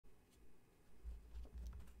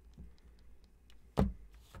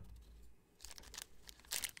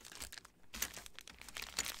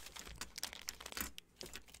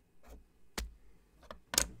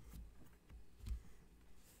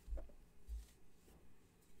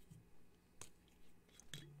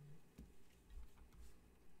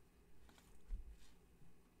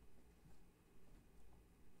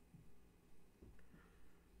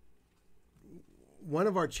one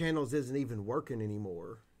of our channels isn't even working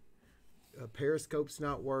anymore. Periscope's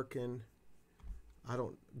not working.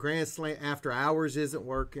 Grand Slam After Hours isn't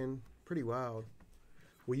working. Pretty wild.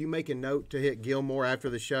 Will you make a note to hit Gilmore after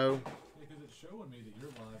the show? Yeah, because it's showing me that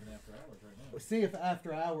you're live in After Hours right now. See if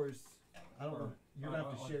After Hours. I don't know. You're gonna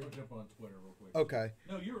have to share. I'll jump on Twitter real quick. Okay.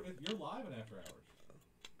 No, you're live in After Hours.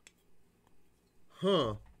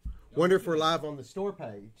 Huh. Wonder if we're live on the store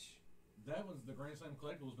page. That was the Grand Slam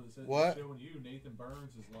Collectibles, but it says What? It's showing you. Nathan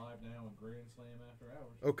Burns is live now in Grand Slam After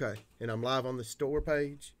Hours. Okay. And I'm live on the store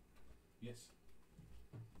page. Yes.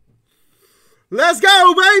 Let's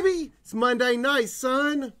go, baby! It's Monday night,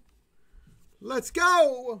 son. Let's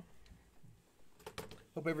go.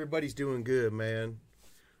 Hope everybody's doing good, man.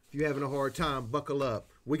 If you're having a hard time, buckle up.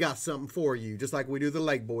 We got something for you, just like we do the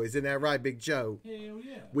Lake Boys. Isn't that right, Big Joe? Hell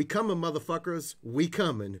yeah. We coming, motherfuckers. We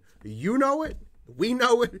coming. You know it. We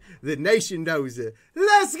know it. The nation knows it.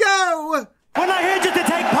 Let's go. We're not here just to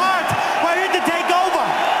take part. We're here to take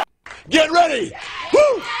over. Get ready!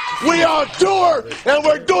 Woo! We are on tour, and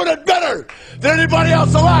we're doing it better than anybody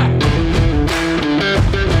else alive!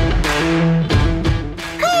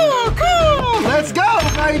 Cool. Let's go,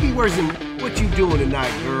 baby. What you doing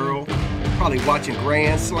tonight, girl? Probably watching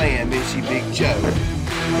Grand Slam, isn't she, Big Joe?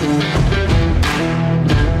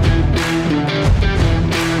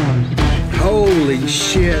 Holy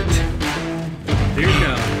shit. Here you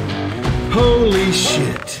go. Holy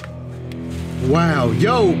shit. Wow.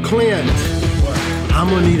 Yo, Clint. I'm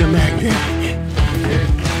gonna need a magnetic.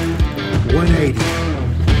 180.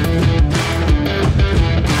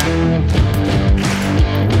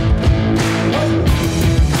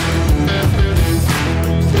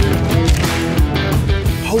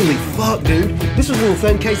 Holy fuck, dude. This was a little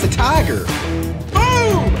thin case of Tiger.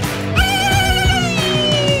 Boom!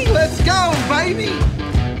 Hey! Let's go, baby!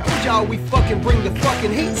 Told y'all we fucking bring the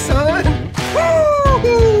fucking heat, son.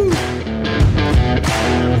 Woo!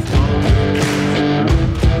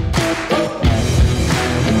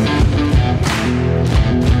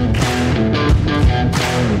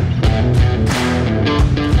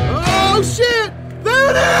 Oh shit! There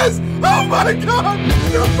it is! Oh my god!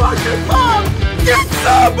 You fucking pop! Get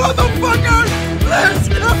some, motherfucker! Let's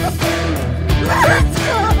go! Let's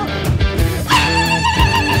go!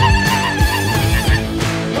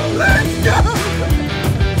 Let's go!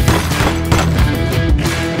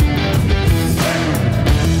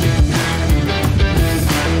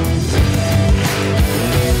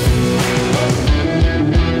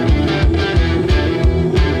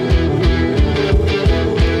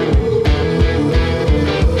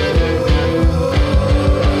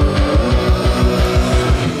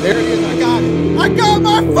 There it is, I got it. I got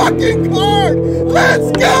my fucking card!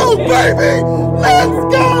 Let's go, baby!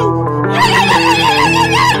 Let's go!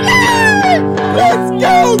 Let's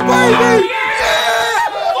go, baby!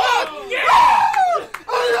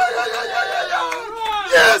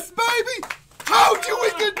 Yes, baby! Told you we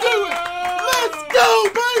could do it! Let's go,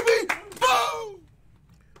 baby! Boom!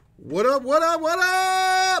 What up, what up, what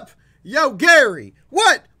up? Yo, Gary,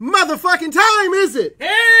 what motherfucking time is it?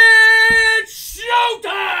 It's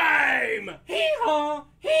showtime! Hee-haw!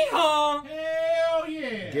 Hee-haw! Hell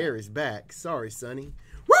yeah. Gary's back. Sorry, Sonny.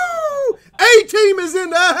 Woo! A-Team is in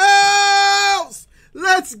the house!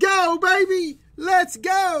 Let's go, baby! Let's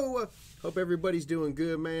go! Hope everybody's doing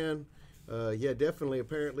good, man. Yeah, definitely.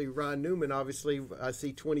 Apparently, Ryan Newman, obviously, I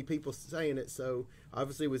see 20 people saying it, so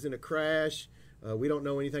obviously was in a crash. We don't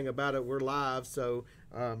know anything about it. We're live, so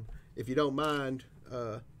if you don't mind,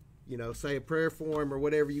 you know, say a prayer for him or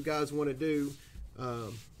whatever you guys want to do.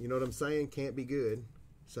 You know what I'm saying? Can't be good.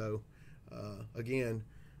 So, again,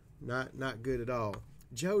 not good at all.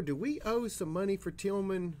 Joe, do we owe some money for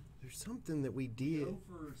Tillman? There's something that we did. Go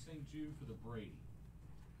for St. Jude for the Brady.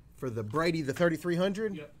 For the Brady, the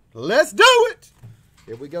 3300? Yep. Let's do it!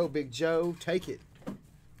 Here we go, Big Joe. Take it.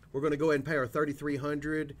 We're going to go ahead and pay our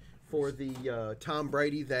 3300 for the Tom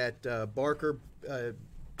Brady that Barker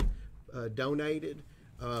donated.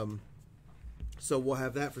 So we'll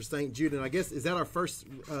have that for St. Jude. And I guess, is that our first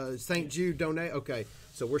St. Jude donate? Okay.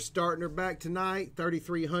 So we're starting her back tonight,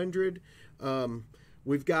 3,300.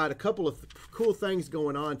 We've got a couple of cool things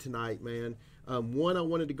going on tonight, man. One I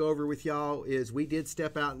wanted to go over with y'all is we did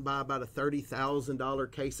step out and buy about a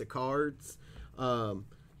 $30,000 case of cards.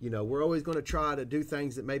 You know, we're always going to try to do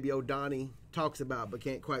things that maybe O'Donnell talks about but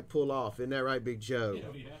can't quite pull off. Isn't that right, Big Joe?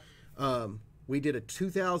 Yeah. We did a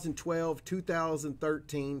 2012,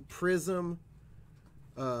 2013 Prism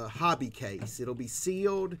hobby case. It'll be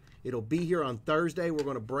sealed. It'll be here on Thursday. We're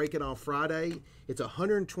going to break it on Friday. It's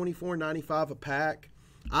 $124.95 a pack.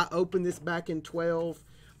 I opened this back in 12.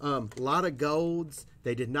 A lot of golds.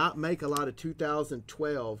 They did not make a lot of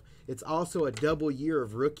 2012. It's also a double year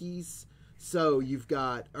of rookies. So you've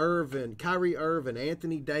got Irvin, Kyrie Irvin,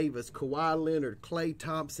 Anthony Davis, Kawhi Leonard, Klay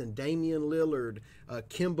Thompson, Damian Lillard,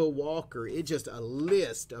 Kemba Walker. It's just a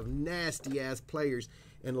list of nasty-ass players.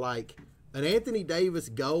 And like an Anthony Davis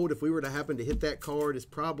gold, if we were to happen to hit that card, is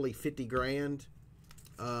probably 50 grand.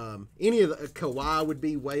 Any of the Kawhi would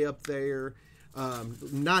be way up there.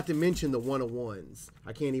 Not to mention the one-on-ones.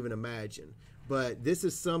 I can't even imagine. But this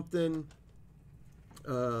is something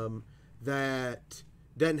that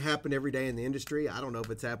doesn't happen every day in the industry. I don't know if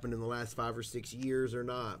it's happened in the last 5 or 6 years or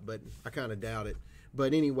not, but I kind of doubt it.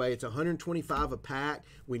 But anyway, it's $125 a pack.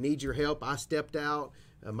 We need your help. I stepped out.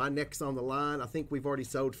 My neck's on the line. I think we've already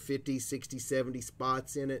sold 50, 60, 70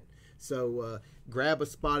 spots in it. So grab a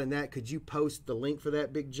spot in that. Could you post the link for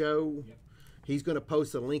that, Big Joe? Yep. He's going to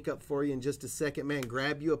post a link up for you in just a second, man.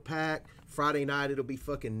 Grab you a pack. Friday night, it'll be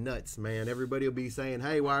fucking nuts, man. Everybody will be saying,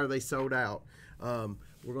 hey, why are they sold out?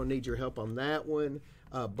 We're going to need your help on that one.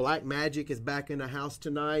 Black Magic is back in the house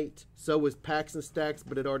tonight. So is Packs and Stacks,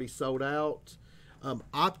 but it already sold out.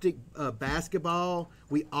 Optic Basketball,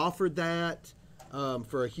 we offered that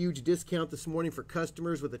for a huge discount this morning for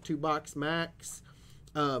customers with a 2-box max.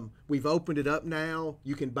 We've opened it up now.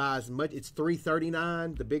 You can buy as much. It's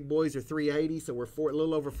 $339. The big boys are $380, so we're a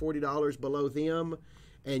little over $40 below them.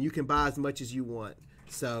 And you can buy as much as you want.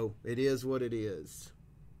 So it is what it is.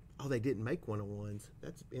 Oh, they didn't make one-on-ones.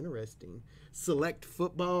 That's interesting. Select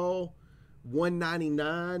Football,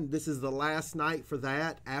 $199. This is the last night for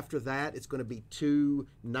that. After that, it's going to be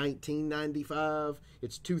 $219.95.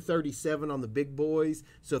 It's $237 on the big boys.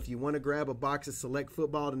 So if you want to grab a box of Select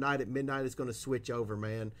Football tonight at midnight, it's going to switch over,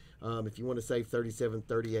 man. If you want to save $37,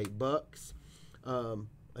 $38.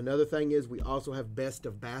 Another thing is we also have Best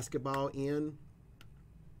of Basketball in.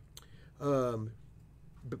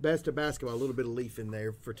 Best of Basketball, a little bit of Leaf in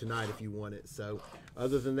there for tonight if you want it. So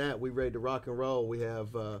other than that, we ready to rock and roll. We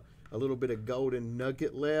have a little bit of Golden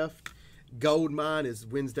Nugget left. Gold Mine is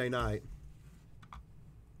Wednesday night.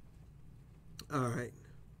 All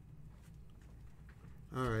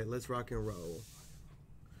right, let's rock and roll.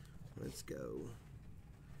 Let's go.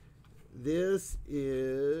 This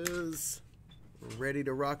is ready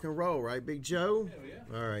to rock and roll, right, Big Joe? Hell yeah.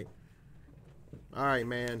 All right,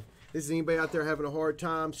 man. This is anybody out there having a hard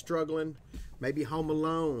time, struggling, maybe home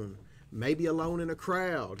alone, maybe alone in a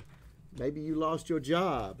crowd. Maybe you lost your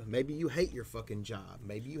job. Maybe you hate your fucking job.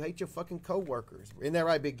 Maybe you hate your fucking coworkers. Isn't that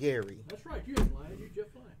right, Big Gary? That's right. You ain't lying. You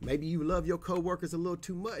just lying. Maybe you love your coworkers a little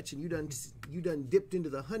too much, and you done dipped into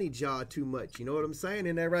the honey jar too much. You know what I'm saying?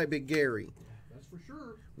 Isn't that right, Big Gary? That's for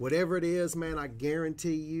sure. Whatever it is, man, I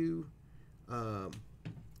guarantee you,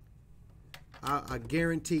 I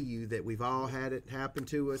guarantee you that we've all had it happen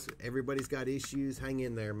to us. Everybody's got issues. Hang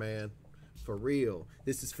in there, man. For real.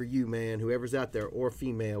 This is for you, man. Whoever's out there, or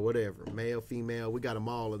female, whatever. Male, female, we got them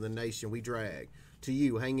all in the nation we drag. To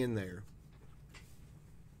you, hang in there.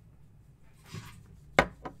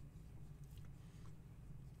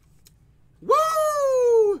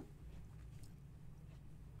 Woo!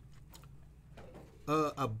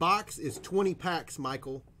 A box is 20 packs,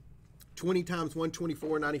 Michael. 20 times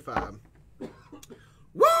 124.95.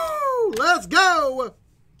 Woo! Let's go!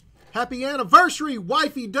 Happy anniversary,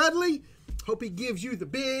 Wifey Dudley. Hope he gives you the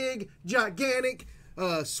big, gigantic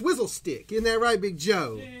swizzle stick. Isn't that right, Big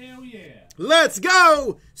Joe? Hell yeah. Let's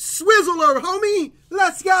go! Swizzler, homie!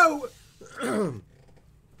 Let's go!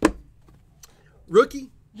 Rookie?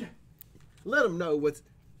 Yeah. Let them know what's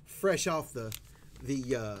fresh off the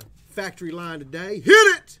factory line today. Hit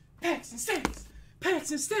it! Packs and stacks. Packs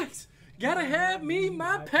and stacks. Gotta have me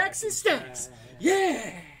my packs and stacks.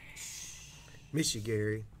 Yeah. Miss you,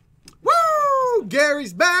 Gary. Woo!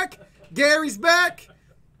 Gary's back. Gary's back.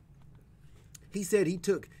 He said he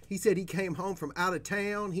came home from out of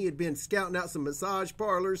town. He had been scouting out some massage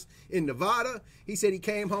parlors in Nevada. He said he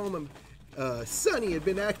came home and Sonny had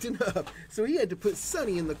been acting up. So he had to put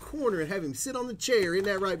Sonny in the corner and have him sit on the chair. Isn't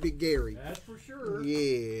that right, Big Gary? That's for sure.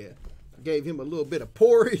 Yeah. Gave him a little bit of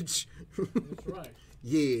porridge. That's right.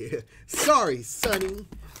 Yeah. Sorry, Sonny.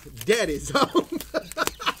 Daddy's home.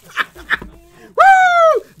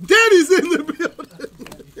 Woo! Daddy's in the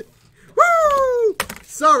building. Woo!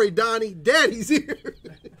 Sorry, Donnie. Daddy's here.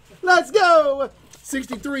 Let's go.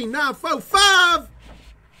 63,945.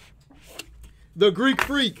 The Greek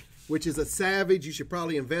Freak, which is a savage. You should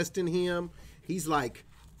probably invest in him. He's like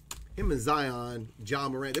him and Zion,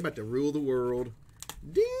 John Morant. They're about to rule the world.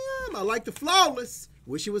 Damn, I like the Flawless.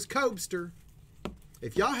 Wish it was Cobster.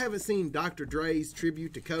 If y'all haven't seen Dr. Dre's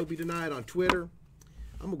tribute to Kobe tonight on Twitter,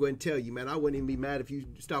 I'm going to go ahead and tell you, man, I wouldn't even be mad if you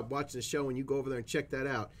stopped watching the show and you go over there and check that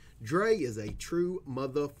out. Dre is a true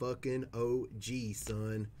motherfucking OG,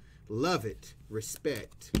 son. Love it.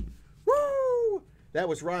 Respect. Woo! That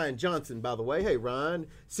was Ryan Johnson, by the way. Hey, Ryan.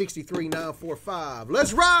 63945.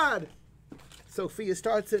 Let's ride! Sophia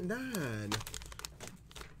starts at 9.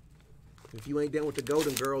 If you ain't down with the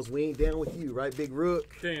Golden Girls, we ain't down with you, right, Big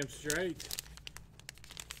Rook? Damn straight.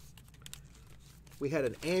 We had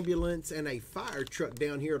an ambulance and a fire truck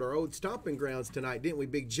down here at our old stomping grounds tonight, didn't we,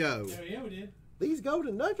 Big Joe? Yeah, we did. These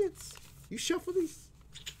Golden Nuggets, you shuffle these?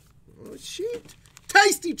 Oh, shit.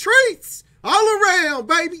 Tasty treats all around,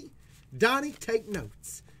 baby. Donnie, take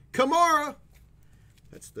notes. Kamara.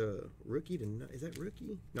 That's the rookie. Is that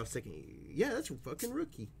rookie? No, second. Yeah, that's fucking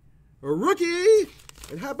rookie. A rookie.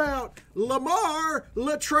 And how about Lamar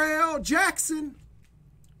Latrell Jackson?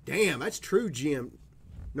 Damn, that's true, Jim.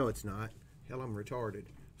 No, it's not. Hell, I'm retarded.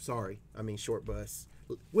 Sorry. I mean short bus.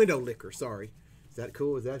 Window licker, sorry. Is that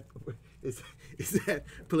cool? Is that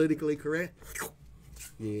politically correct?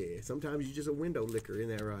 Yeah, sometimes you're just a window licker,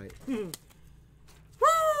 isn't that right? Woo!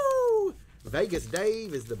 Vegas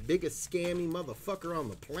Dave is the biggest scammy motherfucker on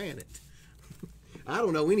the planet. I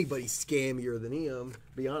don't know anybody scammier than him,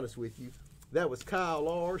 to be honest with you. That was Kyle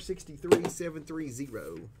R,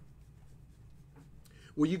 63730.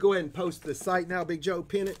 Will you go ahead and post the site now, Big Joe?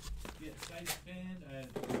 Pin it? Yeah, site's pinned, and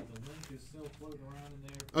the link is still floating around in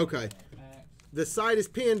there. Okay. The site is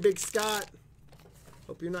pinned, Big Scott.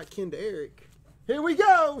 Hope you're not kin to Eric. Here we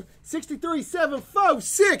go.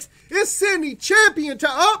 63746. It's Sydney champion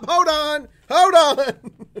time. Oh, hold on. Hold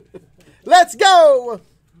on. Let's go.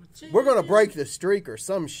 We're going to break the streak or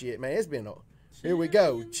some shit, man. It's been a... Here we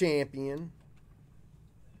go. Champion.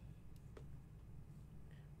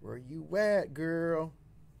 Where you at, girl?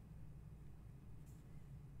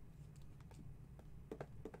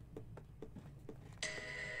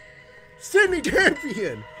 Sydney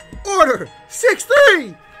champion. Order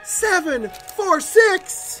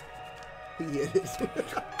 63746. He is.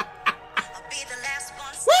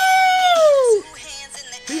 Woo!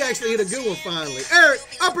 He actually hit a good one finally. Eric,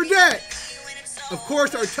 upper deck. Of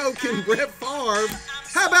course, our token, Brett Favre.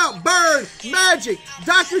 How about Bird Magic,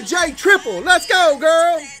 Dr. J Triple? Let's go,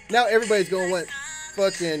 girl. Now everybody's going to want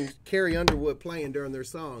fucking Carrie Underwood playing during their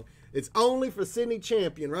song. It's only for Sydney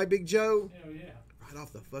champion, right, Big Joe? Hell yeah. Right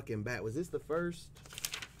off the fucking bat. Was this the first?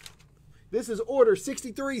 This is order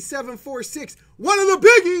 63746. One of the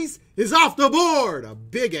biggies is off the board. A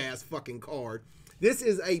big-ass fucking card. This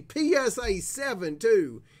is a PSA 7,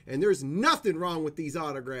 too. And there's nothing wrong with these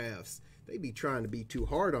autographs. They be trying to be too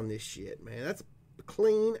hard on this shit, man. That's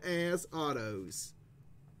clean-ass autos.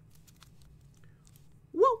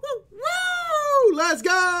 Woo, woo, woo! Let's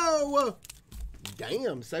go!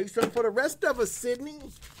 Damn, say something for the rest of us, Sydney.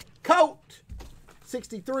 Colt,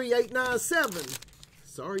 63897.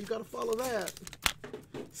 Sorry, you got to follow that.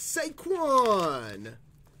 Saquon.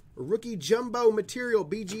 Rookie Jumbo Material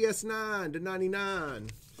BGS 9 to 99.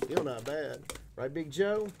 Still not bad. Right, Big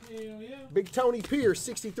Joe? Hell yeah. Big Tony Pierce,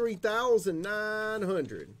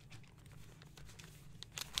 63,900.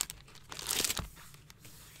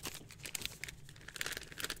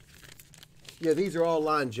 Yeah, these are all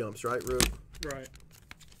line jumps, right, Rook? Right.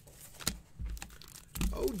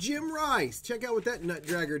 Oh, Jim Rice. Check out what that nut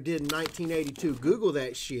dragger did in 1982. Google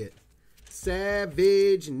that shit.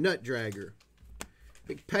 Savage nut dragger.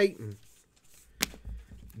 Big Peyton.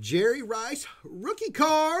 Jerry Rice rookie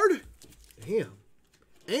card. Damn.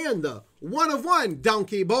 And the 1 of 1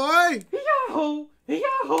 donkey boy. Yahoo!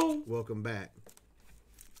 Yahoo! Welcome back.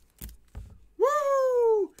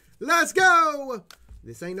 Woo! Let's go.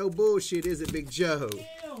 This ain't no bullshit, is it, Big Joe?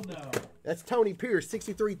 Hell no. That's Tony Pierce,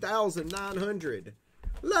 63,900.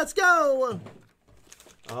 Let's go.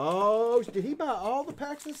 Oh, did he buy all the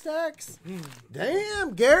packs and stacks?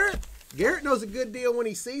 Damn, Garrett. Garrett knows a good deal when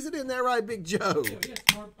he sees it. Isn't that right, Big Joe? Hell yeah,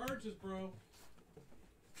 smart purchase, bro.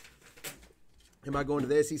 Am I going to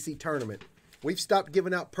the SEC tournament? We've stopped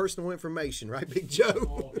giving out personal information, right, Big Joe?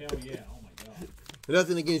 Oh, hell yeah. Oh, my God.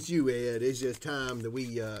 Nothing against you, Ed. It's just time that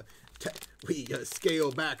we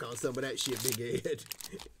scale back on some of that shit, Big Ed.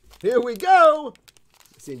 Here we go.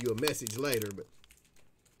 I'll send you a message later, but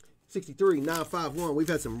 63951. We've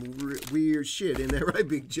had some weird shit in there, right,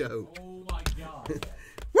 Big Joe? Oh, my God.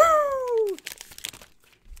 Woo!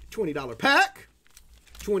 $20 pack.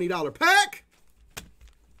 $20 pack.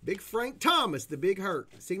 Big Frank Thomas, the Big Hurt.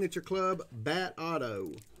 Signature Club Bat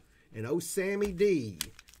Auto. And oh, Sammy D.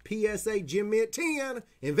 PSA Gym Mint 10.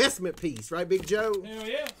 Investment piece, right, Big Joe? Hell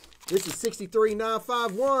yeah. This is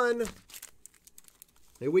 63951.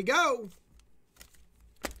 Here we go.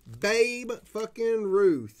 Babe fucking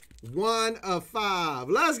Ruth. 1 of 5.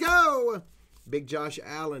 Let's go. Big Josh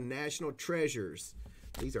Allen, National Treasures.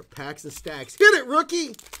 These are packs and stacks. Hit it,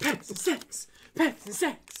 rookie. Packs and stacks. Packs and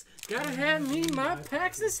stacks. Gotta have me my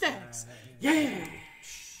packs and stacks. Yeah.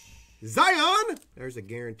 Zion. There's a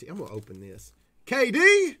guarantee. I'm going to open this.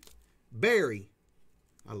 KD. Barry.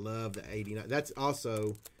 I love the 89. That's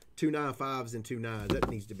also 2 9.5s and 2 9s. That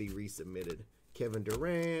needs to be resubmitted. Kevin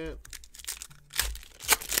Durant.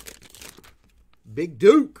 Big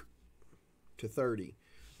Duke to 30.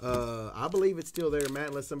 I believe it's still there, Matt,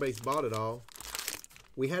 unless somebody's bought it all.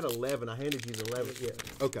 We had 11. I handed you the 11.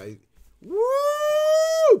 Yeah. Okay.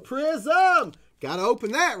 Woo! Prism! Gotta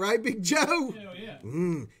open that, right, Big Joe? Hell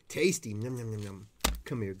yeah. Tasty. Nom, nom, nom, nom.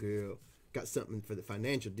 Come here, girl. Got something for the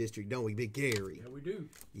financial district, don't we, Big Gary? Yeah, we do.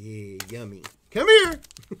 Yeah, yummy. Come here.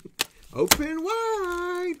 Open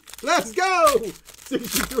wide. Let's go.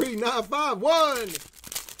 63, 9, 5, 1.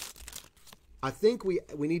 I think we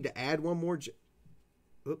need to add one more.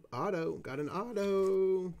 Oop, auto. Got an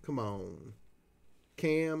auto. Come on.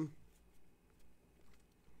 Cam.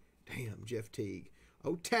 Damn, Jeff Teague.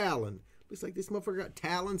 Oh, Talon. Looks like this motherfucker got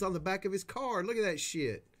talons on the back of his card. Look at that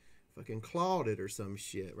shit. Fucking clawed it or some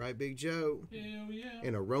shit. Right, Big Joe? Hell yeah.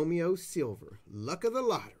 And a Romeo Silver. Luck of the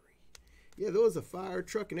lottery. Yeah, there was a fire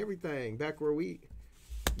truck and everything back where we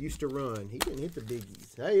used to run. He didn't hit the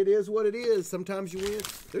biggies. Hey, it is what it is. Sometimes you win.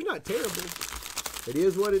 They're not terrible. It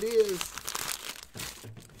is what it is.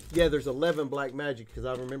 Yeah, there's 11 Black Magic because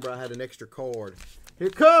I remember I had an extra card. Here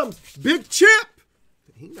comes Big Chip.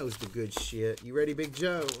 He knows the good shit. You ready, Big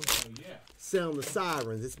Joe? Hell yeah. Sound the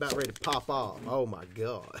sirens. It's about ready to pop off. Oh, my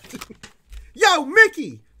God. Yo,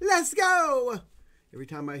 Mickey, let's go. Every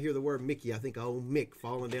time I hear the word Mickey, I think of old Mick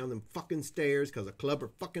falling down them fucking stairs because of Clubber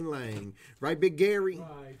fucking Lang. Right, Big Gary?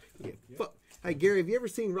 Right. Yeah, fuck. Hey, Gary, have you ever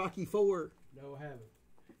seen Rocky IV? No, I haven't.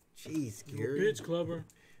 Jeez, Little Gary. bitch clubber.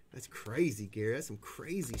 That's crazy, Gary. That's some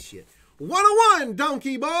crazy shit. 101,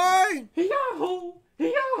 donkey boy. Yahoo!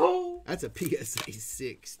 Yahoo! That's a PSA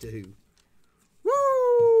 6, too.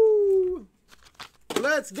 Woo!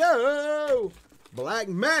 Let's go. Black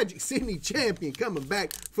Magic Sydney champion coming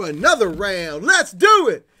back for another round. Let's do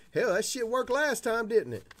it. Hell, that shit worked last time,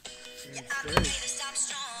 didn't it?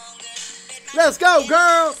 Let's go,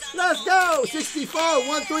 girl. Let's go. 64,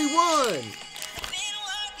 131.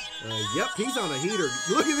 Yep, he's on a heater.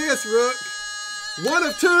 Look at this, Rook. 1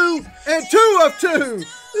 of 2 and 2 of 2.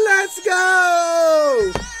 Let's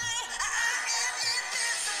go.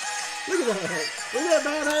 Look at that. Look at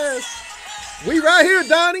that badass. We right here,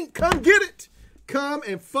 Donnie. Come get it. Come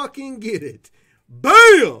and fucking get it.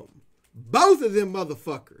 Bam! Both of them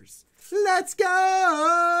motherfuckers. Let's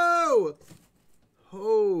go.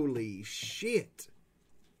 Holy shit.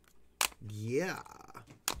 Yeah.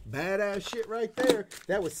 Badass shit right there.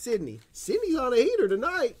 That was Sydney. Sydney's on a heater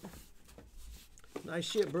tonight. Nice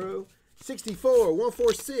shit, bro. 64,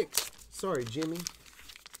 146. Sorry, Jimmy.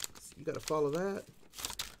 You got to follow that.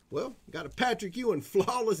 Well, got a Patrick Ewing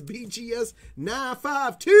flawless BGS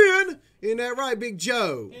 9510. Isn't that right, Big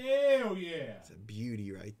Joe? Hell yeah. It's a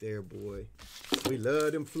beauty right there, boy. We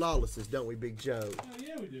love them flawlesses, don't we, Big Joe? Hell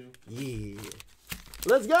yeah, we do. Yeah.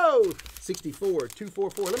 Let's go. 64,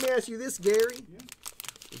 244. Let me ask you this, Gary. Yeah.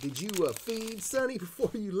 Did you feed Sonny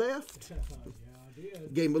before you left? Yeah, I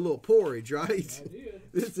did. Gave him a little porridge, right? I did.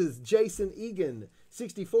 This is Jason Egan,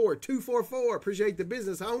 64, 244. Appreciate the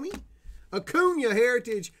business, homie. Acuna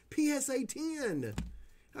Heritage, PSA 10.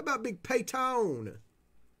 How about Big Peyton?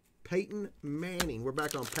 Peyton Manning. We're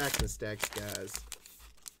back on Packs and Stacks, guys.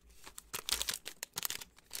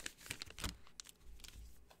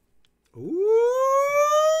 Ooh,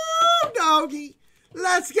 doggy.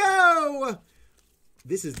 Let's go.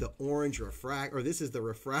 This is the orange this is the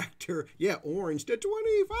refractor. Yeah, orange to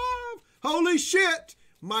 25. Holy shit.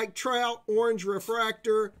 Mike Trout, orange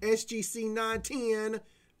refractor, SGC 910,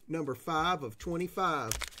 number 5 of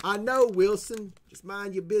 25. I know, Wilson. Just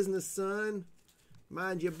mind your business, son.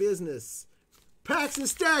 Mind your business. Packs and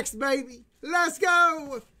stacks, baby. Let's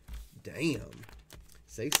go. Damn.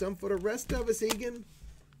 Save some for the rest of us, Egan.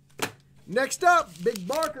 Next up, Big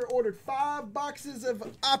Barker ordered 5 boxes of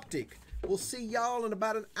Optic. We'll see y'all in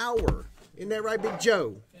about an hour. Isn't that right, Big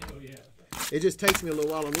Joe? Hell yeah. It just takes me a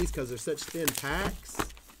little while on these because they're such thin packs.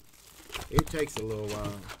 It takes a little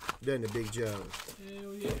while, doesn't it, Big Joe?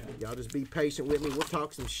 Hell yeah. Y'all just be patient with me. We'll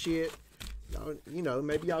talk some shit. Y'all, you know,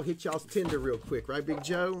 maybe y'all hit y'all's Tinder real quick, right, Big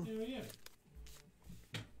Joe? Hell yeah.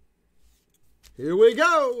 Here we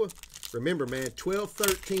go. Remember, man,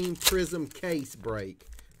 12-13 Prism case break.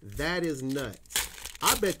 That is nuts.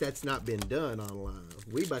 I bet that's not been done online.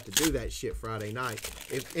 We about to do that shit Friday night.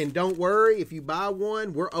 And don't worry, if you buy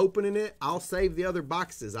one, we're opening it. I'll save the other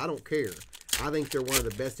boxes. I don't care. I think they're one of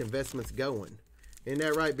the best investments going. Isn't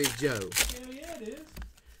that right, Big Joe? Hell yeah, it is.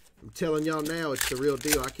 I'm telling y'all now, it's the real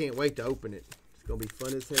deal. I can't wait to open it. It's going to be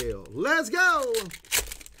fun as hell. Let's go!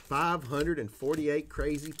 548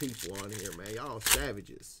 crazy people on here, man. Y'all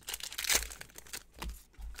savages.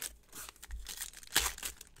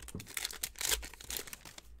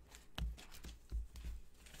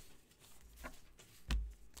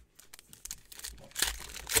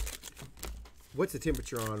 What's the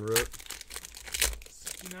temperature on, Rook?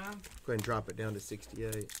 69. Go ahead and drop it down to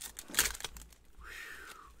 68.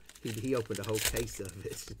 He opened a whole case of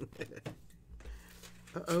it.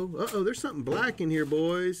 Uh-oh, there's something black in here,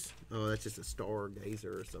 boys. Oh, that's just a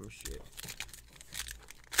stargazer or some shit.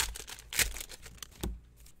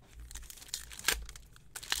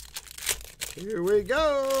 Here we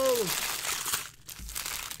go.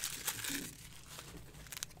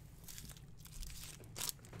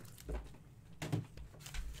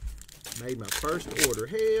 Made my first order.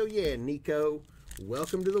 Hell yeah, Nico.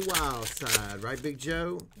 Welcome to the wild side. Right, Big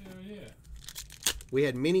Joe? Hell yeah. We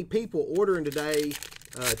had many people ordering today,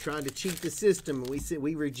 trying to cheat the system. And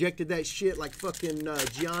we rejected that shit like fucking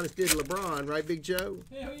Giannis did LeBron. Right, Big Joe?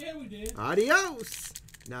 Hell yeah, we did. Adios.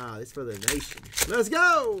 Nah, this for the nation. Let's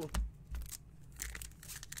go.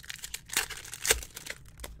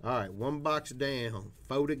 All right, one box down.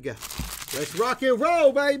 4 to go. Let's rock and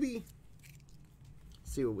roll, baby.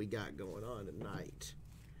 See what we got going on tonight.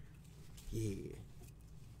 Yeah.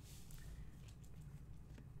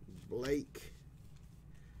 Blake.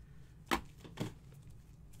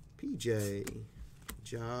 PJ.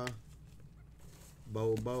 Ja.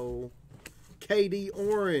 Bobo. KD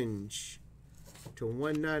Orange. To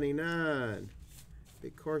 199.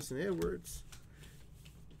 Big Carson Edwards.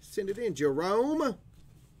 Send it in, Jerome.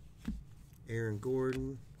 Aaron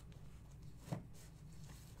Gordon.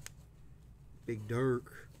 Big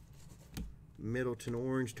Dirk. Middleton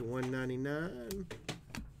Orange to 199.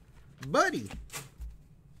 Buddy.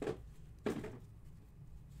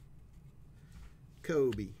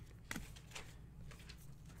 Kobe.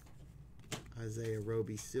 Isaiah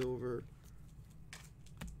Roby Silver.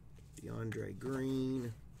 DeAndre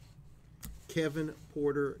Green. Kevin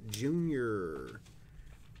Porter Jr.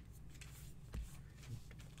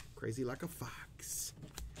 Crazy like a fox.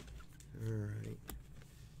 All right.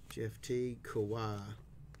 Jeff T. Kawhi.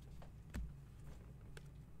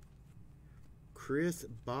 Chris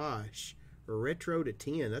Bosh. Retro to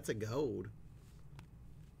 10. That's a gold.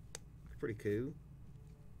 Pretty cool.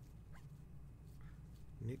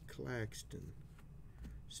 Nick Claxton.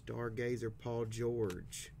 Stargazer Paul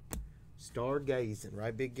George. Stargazing,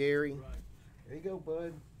 right, Big Gary? Right. There you go,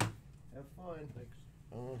 bud. Have fun. Thanks.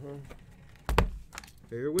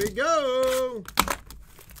 Here we go.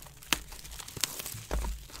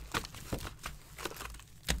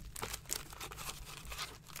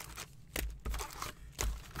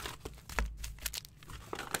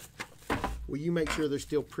 Will you make sure there's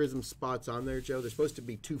still prism spots on there, Joe? There's supposed to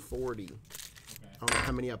be 240. Okay. I don't know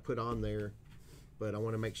how many I put on there, but I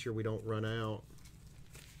want to make sure we don't run out.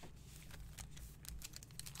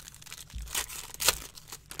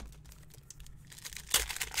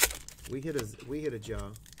 We hit a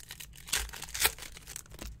jaw.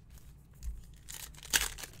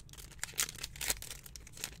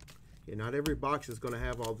 Yeah, not every box is going to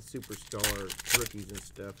have all the superstar rookies and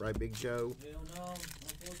stuff, right, Big Joe? Hell no,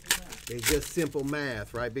 unfortunately not. It's just simple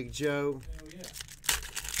math, right, Big Joe? Hell yeah.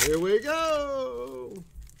 Here we go.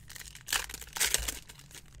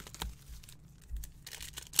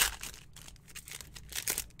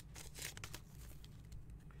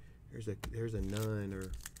 There's a none or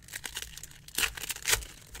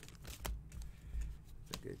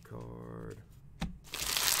a good card.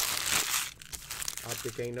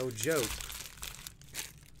 Optic ain't no joke.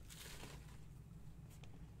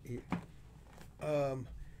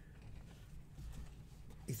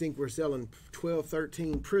 You think we're selling 12,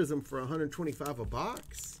 13 Prism for 125 a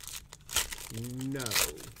box? No.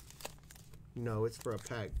 No, it's for a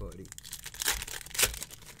pack, buddy.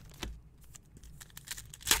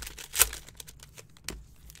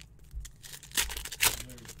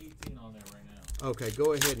 There's 18 on there right now. Okay,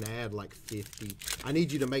 go ahead and add like 50. I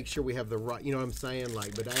need you to make sure we have the right, you know what I'm saying?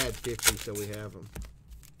 Like, but add 50 so we have them.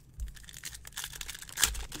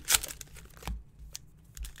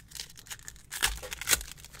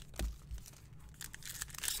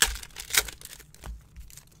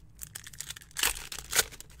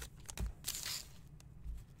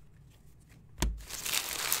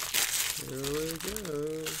 There we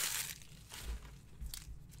go.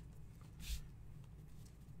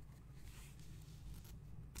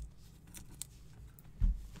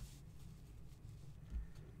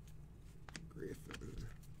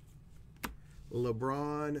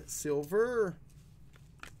 LeBron Silver.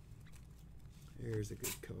 There's a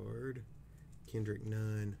good card. Kendrick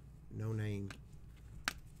Nunn. No name.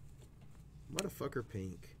 Motherfucker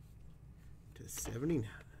pink. To 79.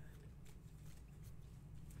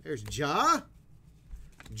 There's Ja.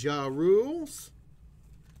 Ja Rules.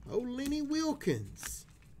 Oh, Lenny Wilkins.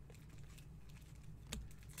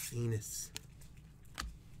 Enos.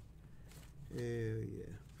 Hell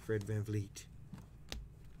yeah. Fred VanVleet.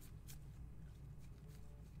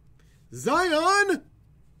 Zion!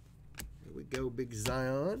 There we go, big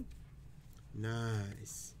Zion.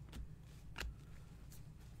 Nice.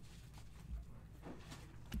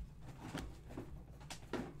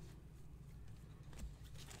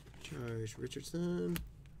 Josh Richardson.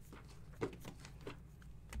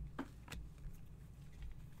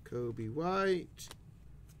 Kobe White.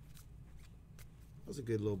 That was a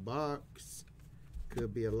good little box.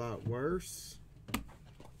 Could be a lot worse.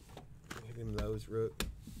 Give him those, Rook.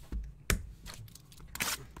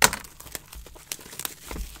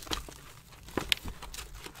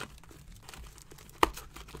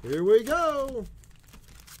 Here we go.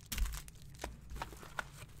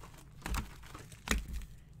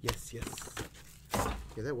 Yes, yes.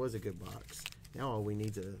 Yeah, that was a good box. Now all we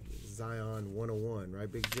need is a Zion 101,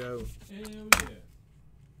 right, Big Joe? Hell yeah.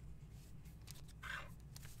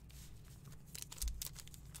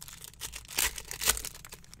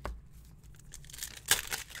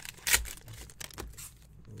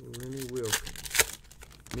 Lenny Wilkins.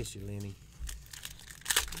 Miss you, Lenny.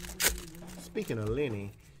 Speaking of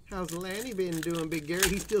Lenny, how's Lanny been doing, Big Gary?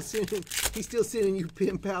 He's still sending you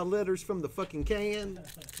pen pal letters from the fucking can.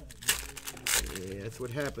 Yeah, that's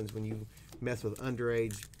what happens when you mess with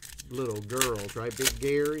underage little girls, right, Big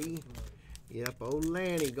Gary? Yep, old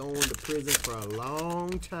Lanny going to prison for a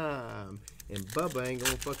long time. And Bubba ain't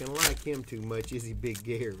gonna fucking like him too much, is he, Big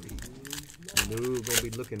Gary? No, gonna be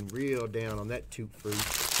looking real down on that toot fruit.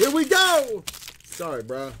 Here we go! Sorry,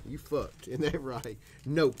 bro. You fucked. Isn't that right?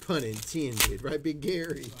 No pun intended. Right, Big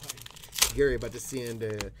Gary? Gary about to send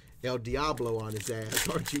El Diablo on his ass,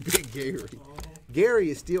 aren't you, Big Gary? Gary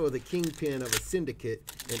is still the kingpin of a syndicate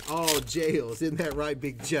in all jails. Isn't that right,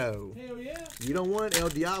 Big Joe? Hell yeah. You don't want El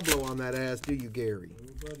Diablo on that ass, do you, Gary?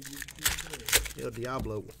 El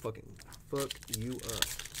Diablo will fucking fuck you up.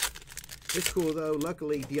 It's cool, though.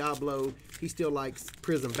 Luckily, Diablo, he still likes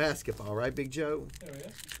prison basketball, right, Big Joe? Hell yeah.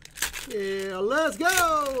 Yeah, let's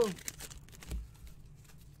go!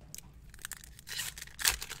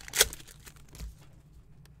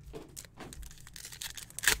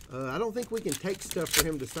 I don't think we can take stuff for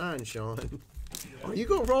him to sign, Sean. Are you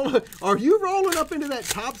gonna roll? Are you rolling up into that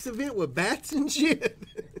Topps event with bats and shit?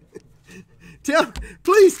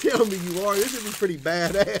 Please tell me you are. This would be pretty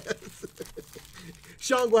badass.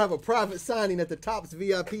 Sean gonna have a private signing at the Topps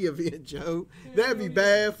VIP event, Joe. That'd be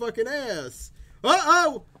bad fucking ass.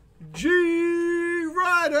 Uh-oh! G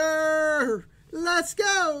Rider! Let's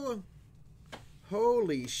go!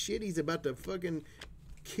 Holy shit, he's about to fucking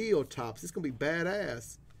kill Topps. It's gonna be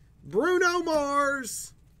badass. Bruno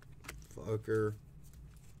Mars! Fucker.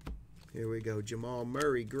 Here we go. Jamal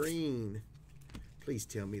Murray, green. Please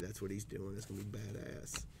tell me that's what he's doing. That's gonna be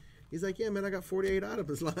badass. He's like, yeah, man, I got 48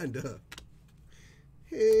 items lined up.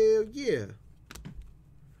 Hell yeah.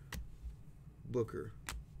 Booker.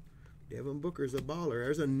 Devin Booker's a baller.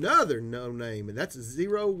 There's another no name, and that's a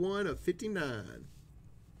 0-1 of 59.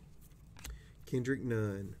 Kendrick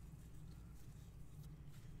Nunn.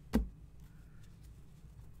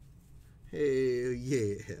 Hell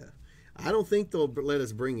yeah. I don't think they'll let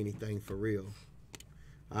us bring anything for real.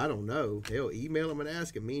 I don't know. Hell, email them and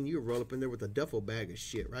ask them. Me and you roll up in there with a duffel bag of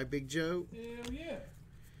shit, right, Big Joe? Hell yeah.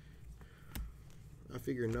 I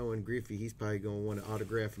figure knowing Griffey, he's probably going to want an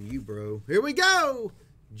autograph from you, bro. Here we go!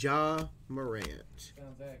 Ja Morant.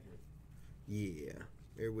 Sounds accurate. Yeah.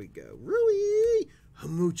 Here we go. Rui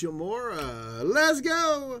Hamuchamora. Let's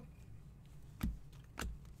go!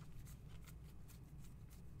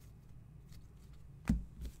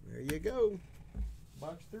 There you go.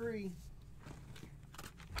 Box 3.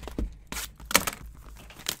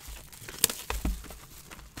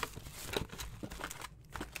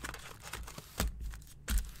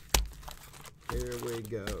 There we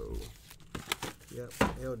go. Yep,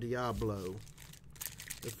 El Diablo.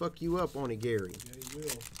 They fuck you up on it, Gary. Yeah, he will.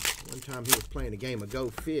 One time he was playing a game of Go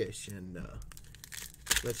Fish, and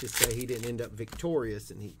let's just say he didn't end up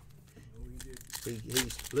victorious, and he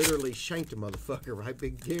literally shanked a motherfucker, right,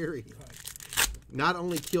 Big Gary? Right. Not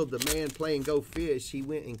only killed the man playing Go Fish, he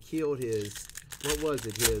went and killed his, what was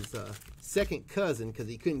it, his second cousin, because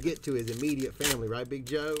he couldn't get to his immediate family, right, Big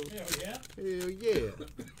Joe? Hell yeah. Hell yeah.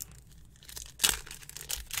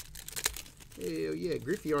 Hell yeah.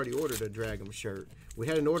 Griffey already ordered a Drag 'em shirt. We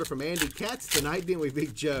had an order from Andy Katz tonight, didn't we,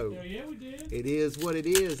 Big Joe? Hell yeah, we did. It is what it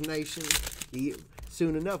is, nation.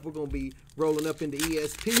 Soon enough, we're going to be rolling up into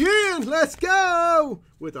ESPN. Let's go!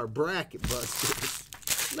 With our bracket busters.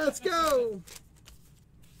 Let's go!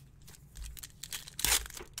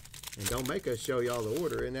 And don't make us show y'all the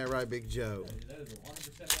order. Isn't that right, Big Joe? That is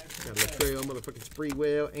 100% accurate. Got Latrell motherfucking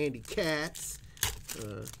Spreewell, Andy Katz.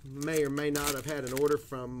 May or may not have had an order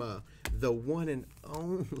from the one and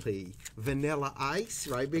only Vanilla Ice.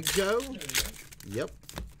 Right, Big Joe? Yep.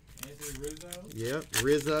 Anthony Rizzo. Yep,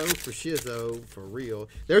 Rizzo for Shizzo, for real.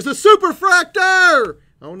 There's a super fractor!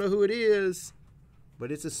 I don't know who it is,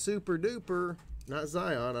 but it's a super duper. Not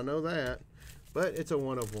Zion, I know that. But it's a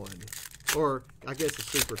 1 of 1. Or, I guess a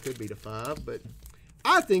super could be the 5, but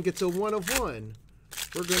I think it's a 1 of 1.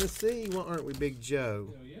 We're going to see, well, aren't we, Big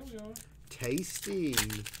Joe? Hell yeah, we are. Tasty.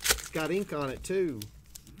 It's got ink on it, too.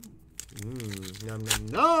 Nom, nom,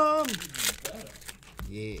 nom.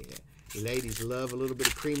 Yeah. Ladies love a little bit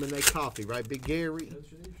of cream in their coffee, right, Big Gary? Yes,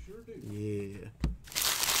 they sure do. Yeah.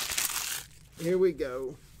 Here we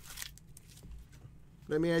go.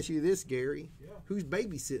 Let me ask you this, Gary. Yeah. Who's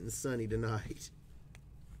babysitting Sonny tonight?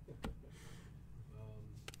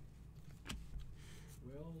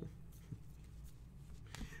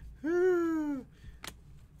 Well,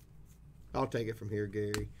 I'll take it from here,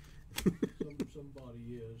 Gary.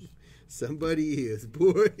 somebody is. Somebody is,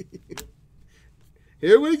 boy.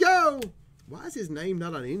 Here we go. Why is his name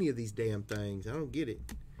not on any of these damn things? I don't get it.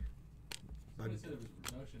 They said it was a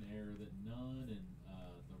production error that none and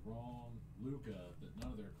the wrong Luca, that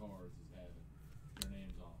none of their cards is having their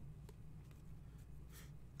names on.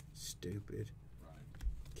 Stupid.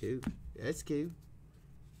 Right. Cute. That's cute.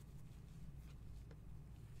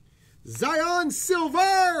 Zion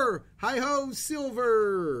Silver! Hi-ho,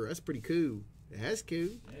 Silver! That's pretty cool. That's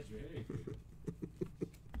cool. That's very cool.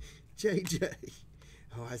 JJ.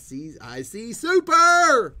 Oh, I see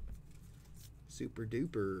Super! Super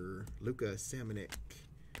duper. Luka Samanek.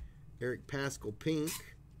 Eric Pascal Pink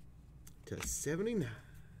to 79.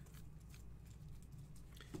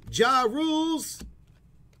 Ja Rules.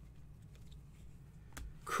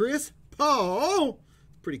 Chris Paul.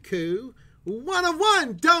 Pretty cool. 1 of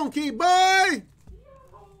 1, donkey boy.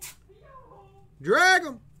 Drag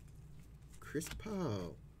him. Chris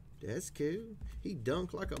Paul. That's cool. He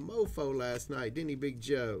dunked like a mofo last night, didn't he, Big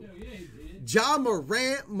Joe? Hell yeah, he did. Ja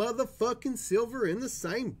Morant, motherfucking Silver in the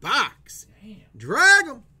same box. Damn. Drag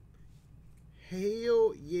him.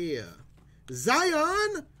 Hell yeah.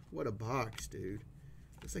 Zion. What a box, dude.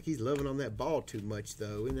 Looks like he's loving on that ball too much,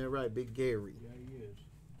 though. Isn't that right, Big Gary? Yeah, he is.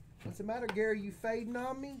 What's the matter, Gary? You fading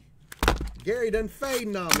on me? Gary done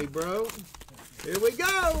fading on me, bro. Here we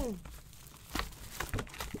go.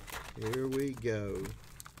 Here we go.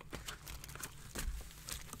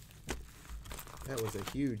 That was a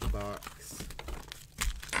huge box.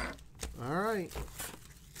 All right.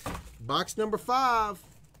 Box number 5.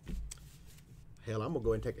 Hell, I'm going to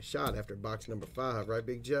go ahead and take a shot after box number 5, right,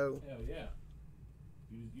 Big Joe? Hell yeah.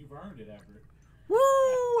 You've earned it after it. Woo!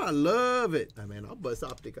 I love it. I mean, I'll bust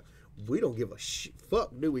optic. We don't give a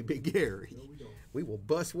fuck, do we, Big Gary? No, we don't. We will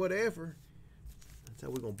bust whatever. That's how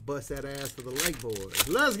we're going to bust that ass for the Lake Boys.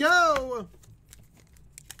 Let's go!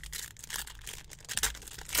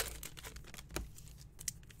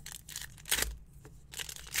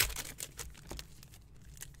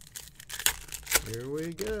 Here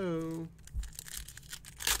we go.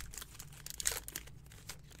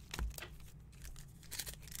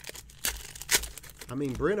 I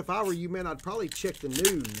mean, Brent, if I were you, man, I'd probably check the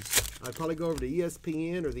news. I'd probably go over to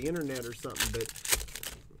ESPN or the internet or something, but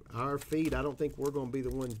our feed, I don't think we're going to be the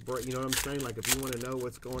ones, you know what I'm saying? Like, if you want to know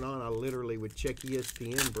what's going on, I literally would check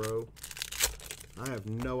ESPN, bro. I have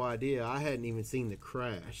no idea. I hadn't even seen the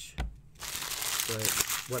crash. But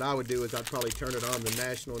what I would do is I'd probably turn it on the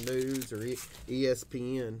national news or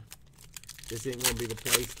ESPN. This ain't going to be the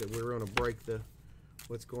place that we're going to break the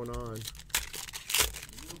what's going on.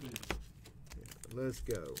 Let's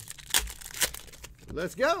go.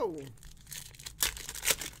 Let's go.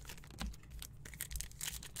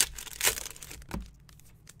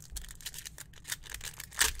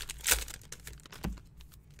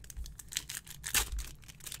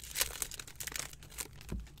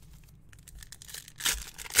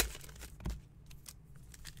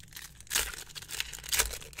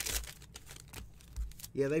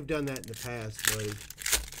 Yeah, they've done that in the past, buddy.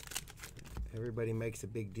 Everybody makes a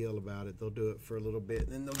big deal about it. They'll do it for a little bit,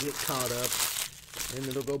 and then they'll get caught up, and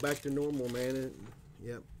it'll go back to normal, man.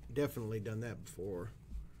 Yep, definitely done that before.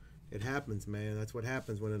 It happens, man. That's what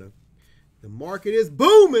happens when the market is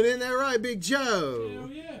booming. Isn't that right, Big Joe?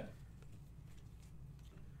 Hell yeah.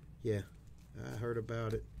 Yeah, I heard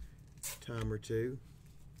about it a time or two.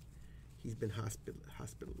 He's been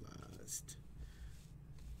hospitalized.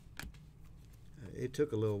 It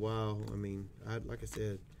took a little while. I mean, like I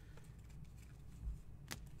said,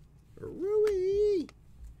 Rui!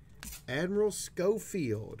 Admiral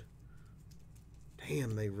Schofield.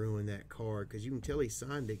 Damn, they ruined that card because you can tell he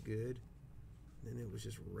signed it good. Then it was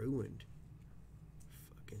just ruined.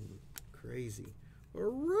 Fucking crazy.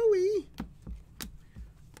 Rui!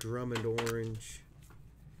 Drummond orange.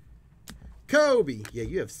 Kobe! Yeah,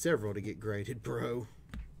 you have several to get graded, bro.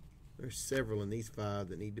 There's several in these 5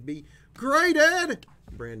 that need to be graded.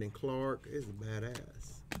 Brandon Clark is a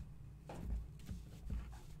badass.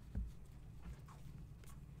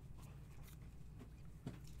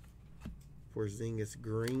 Porzingis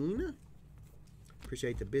green.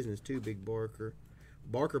 Appreciate the business too, Big Barker.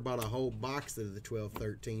 Barker bought a whole box of the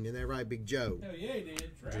 12-13. Isn't that right, Big Joe? Hell yeah, he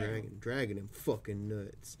did. Dragging him fucking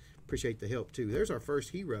nuts. Appreciate the help too. There's our first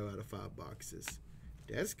hero out of 5 boxes.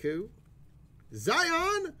 That's cool.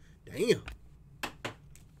 Zion. Damn.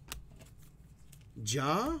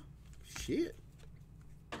 Ja. Shit.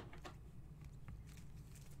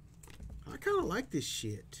 I kind of like this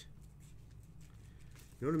shit.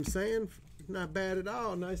 You know what I'm saying? Not bad at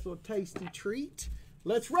all. Nice little tasty treat.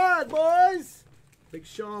 Let's ride, boys. Big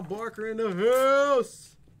Sean Barker in the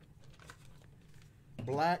house.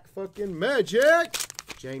 Black fucking magic.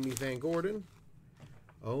 Jamie Van Gordon.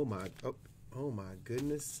 Oh my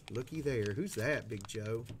goodness. Looky there. Who's that, Big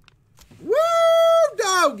Joe? Woo,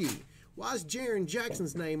 doggy. Why's Jaren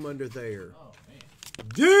Jackson's name under there? Oh, man.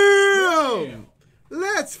 Damn.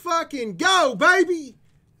 Let's fucking go, baby.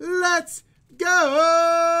 Let's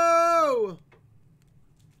go.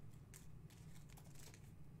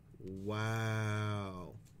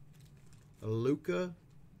 Wow. Luka,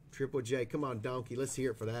 Triple J. Come on, donkey. Let's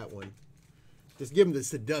hear it for that one. Just give him the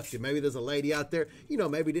seduction. Maybe there's a lady out there, you know,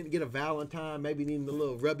 maybe didn't get a Valentine, maybe needing a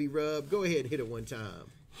little rubby rub. Go ahead and hit it one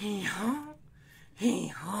time. Hee-haw.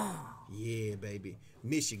 Hee-haw. Yeah, baby.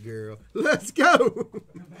 Miss you, girl. Let's go.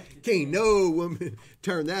 Can't no woman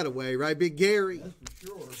turn that away, right, Big Gary? That's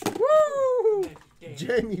for sure. Woo!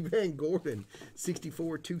 Jamie Van Gordon,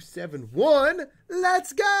 64-271.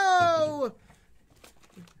 Let's go.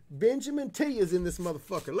 Benjamin T is in this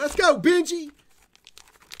motherfucker. Let's go, Benji.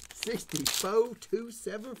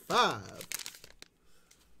 64-275.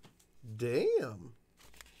 Damn.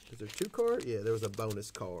 Is there 2 cards? Yeah, there was a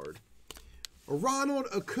bonus card. Ronald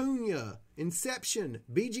Acuna, Inception,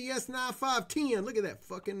 BGS 9510. Look at that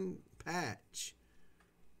fucking patch.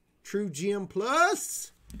 True Gem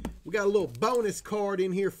Plus. We got a little bonus card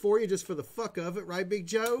in here for you just for the fuck of it, right, Big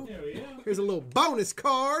Joe? Hell yeah. Here's a little bonus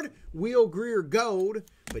card. Will Greer Gold.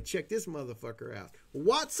 But check this motherfucker out.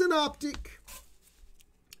 Watson Optic.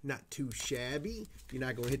 Not too shabby. You're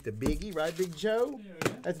not going to hit the biggie, right, Big Joe? Hell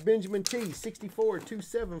yeah. That's Benjamin T,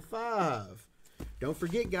 64-275. Don't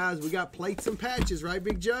forget, guys, we got plates and patches, right,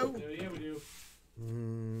 Big Joe? Hell yeah, we do.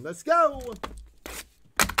 Let's go.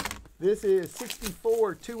 This is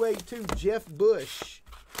 64-282 Jeff Bush.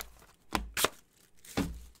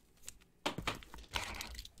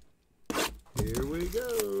 Here we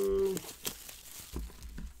go.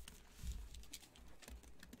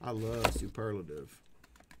 I love superlative.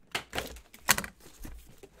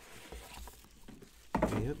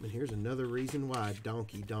 Yep, and here's another reason why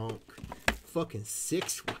Donkey Donk. Fucking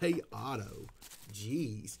 6-way auto.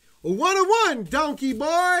 Jeez. A 101, Donkey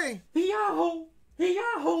boy. Hee-haw.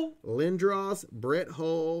 Hee-haw. Lindros, Brett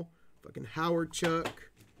Hull, fucking Howard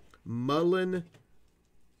Chuck, Mullen,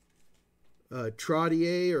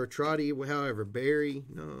 Trottier or Trottier, however, Barry.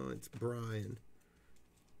 No, it's Brian.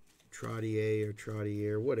 Trottier or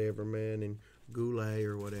Trottier, whatever, man, and Goulet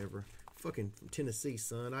or whatever. Fucking from Tennessee,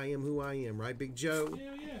 son. I am who I am, right, Big Joe?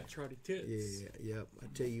 Hell yeah. Trotty tits. Yeah, yep. I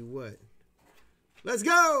tell you what. Let's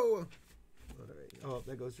go! All right. Oh,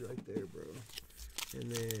 that goes right there, bro.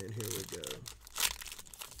 And then here we go.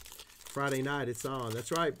 Friday night, it's on.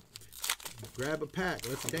 That's right. Grab a pack.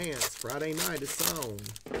 Let's dance. Friday night, it's on.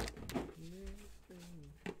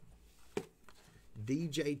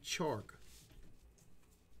 DJ Chark.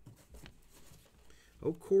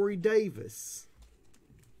 Oh, Corey Davis.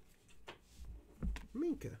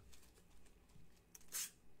 Minka.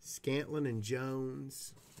 Scantlin and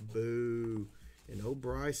Jones. Boo. And oh,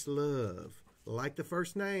 Bryce Love. Like the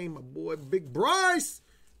first name, my boy Big Bryce.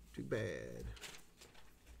 Too bad.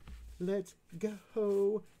 Let's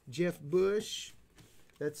go. Jeff Bush.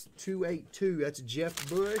 That's 282. That's Jeff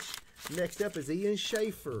Bush. Next up is Ian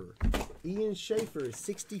Schaefer. Ian Schaefer is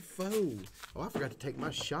 64. Oh, I forgot to take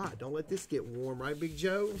my shot. Don't let this get warm, right, Big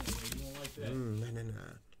Joe? You won't like that. No.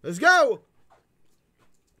 Let's go.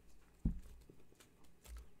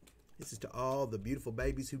 This is to all the beautiful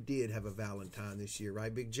babies who did have a Valentine this year,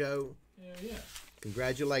 right, Big Joe? Hell yeah.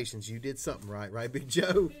 Congratulations, you did something right, Big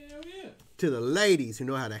Joe? Hell yeah. To the ladies who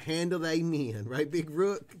know how to handle they men, right, Big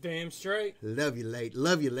Rook? Damn straight. Love you,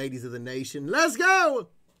 ladies of the nation. Let's go!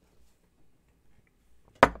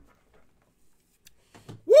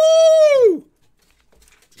 Woo!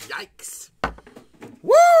 Yikes!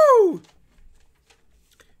 Woo!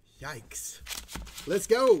 Yikes! Let's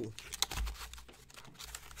go.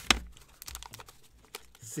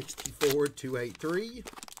 64-283.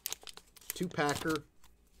 2-packer.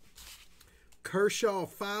 Kershaw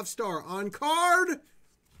 5-star on card.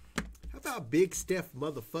 How about Big Steph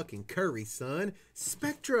motherfucking Curry, son?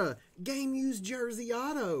 Spectra game used jersey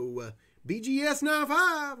auto. BGS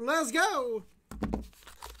 95. Let's go.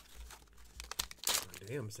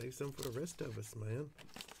 Damn, save some for the rest of us, man.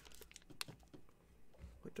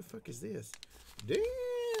 What the fuck is this?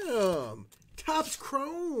 Damn. Topps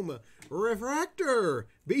Chrome Refractor.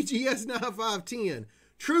 BGS 9510.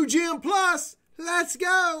 True Gem Plus. Let's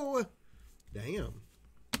go. Damn.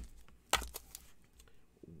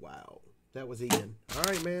 Wow. That was Ian. All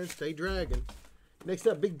right, man. Stay dragging. Next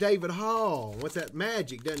up, Big David Hall. What's that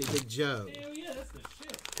magic, doesn't he, Big Joe? Hell yeah, that's the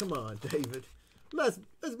shit. Come on, David. Let's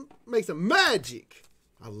make some magic.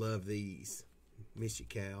 I love these. Miss you,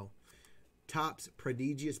 Cal. Topps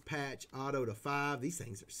Prodigious Patch Auto to 5. These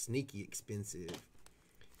things are sneaky expensive.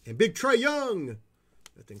 And Big Trae Young.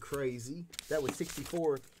 Nothing crazy. That was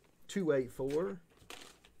 64-284.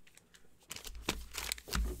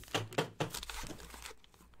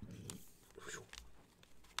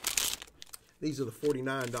 These are the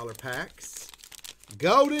 $49 packs.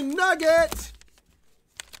 Golden Nugget.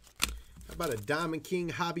 How about a Diamond King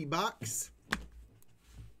hobby box?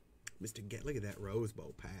 Look at that Rose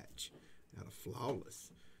Bowl patch. Out of flawless.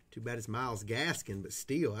 Too bad it's Myles Gaskin, but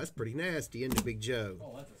still, that's pretty nasty, isn't it, Big Joe?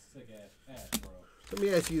 Oh, that's a sick ass patch, bro. Let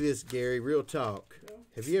me ask you this, Gary, real talk. Yeah.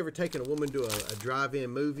 Have you ever taken a woman to a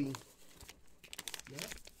drive-in movie? Yeah.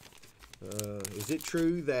 Is it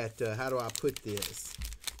true that, how do I put this?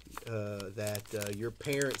 That your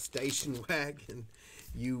parents' station wagon,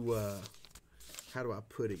 you, how do I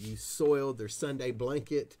put it? You soiled their Sunday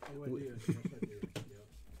blanket. Oh, I did. Yes, I did.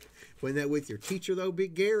 Wasn't that with your teacher, though,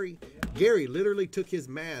 Big Gary? Yeah. Gary literally took his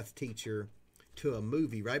math teacher to a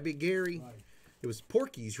movie, right, Big Gary? Right. It was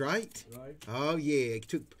Porky's, right? Right. Oh, yeah. He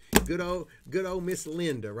took good old Miss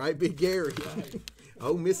Linda, right, Big Gary? Right.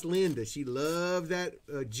 Oh, Miss Linda. She loved that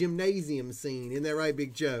gymnasium scene. Isn't that right,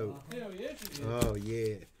 Big Joe? Hell yeah, she did. Oh,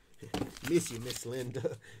 yeah. Miss you, Miss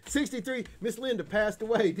Linda. 63, Miss Linda passed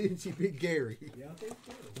away, didn't she, Big Gary? Yeah, I think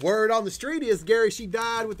so. Word on the street is, Gary, she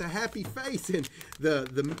died with a happy face, and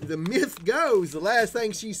the myth goes, the last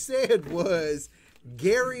thing she said was,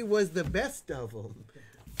 Gary was the best of them.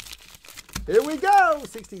 Here we go,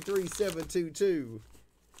 63-722.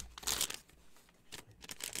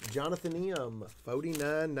 Jonathan M,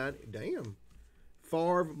 49-90, damn.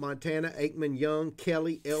 Favre, Montana, Aikman, Young,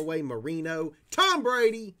 Kelly, Elway, Marino, Tom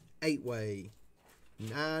Brady, 8-way.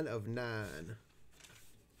 9 of 9.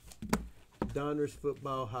 Donruss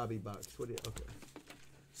Football Hobby Box. Okay.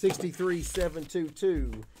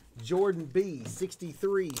 63-722. Jordan B,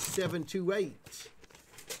 63-728.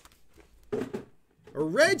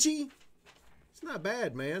 Reggie. It's not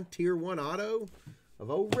bad, man. Tier 1 auto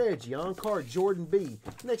of old Reggie. On card, Jordan B.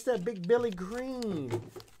 Next up, Big Billy Green.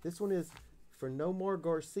 This one is for No More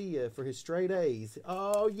Garcia for his straight A's.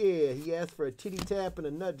 Oh, yeah. He asked for a titty tap and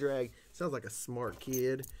a nut drag. Sounds like a smart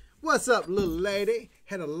kid. What's up, little lady?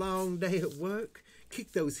 Had a long day at work?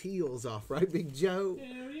 Kick those heels off, right, Big Joe?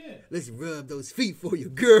 Hell yeah. Let's rub those feet for you,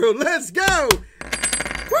 girl. Let's go.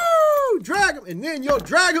 Woo! Drag them, and then you'll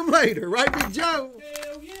drag them later, right, Big Joe?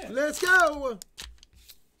 Hell yeah. Let's go.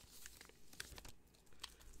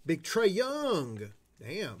 Big Trae Young.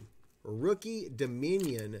 Damn. Rookie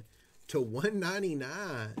Dominion to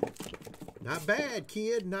 199. Not bad,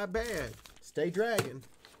 kid. Not bad. Stay dragging.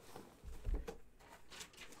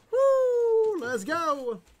 Woo! Let's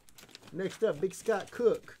go. Next up, Big Scott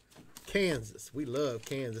Cook. Kansas. We love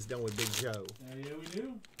Kansas, don't we, Big Joe? Yeah, we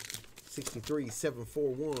do.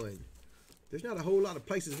 63-741. There's not a whole lot of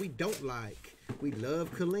places we don't like. We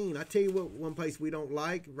love Killeen. I tell you what, one place we don't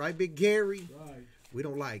like, right, Big Gary? Right. We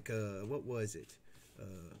don't like, what was it?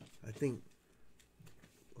 I think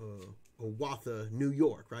Owatha, New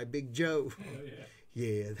York, right, Big Joe? Oh, yeah.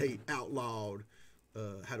 Yeah, they outlawed,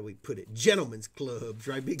 how do we put it, gentlemen's clubs,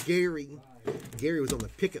 right, Big Gary? Right. Gary was on the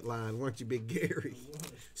picket line, weren't you, Big Gary?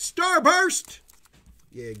 Starburst!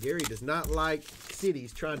 Yeah, Gary does not like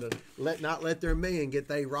cities trying to not let their men get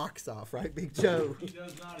their rocks off, right, Big Joe? He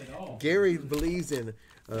does not at all. Gary believes in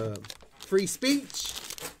free speech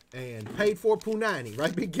And paid for Punani,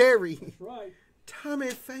 right, Big Gary? That's right. Tommy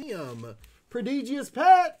Pham. Prodigious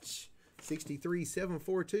patch.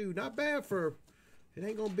 63,742. Not bad for, it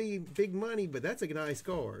ain't going to be big money, but that's a nice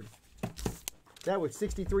card. That was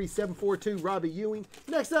 63,742, Robbie Ewing.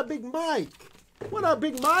 Next up, Big Mike. What up,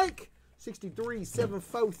 Big Mike?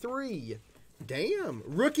 63,743. Damn.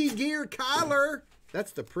 Rookie gear, Kyler.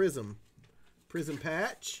 That's the Prism. Prism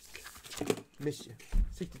patch. Miss you.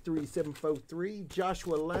 63,743.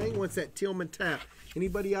 Joshua Lang wants that Tillman tap.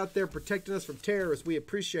 Anybody out there protecting us from terrorists, we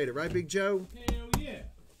appreciate it. Right, Big Joe? Hell yeah.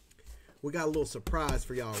 We got a little surprise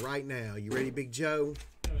for y'all right now. You ready, Big Joe?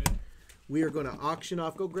 Hell yeah. We are going to auction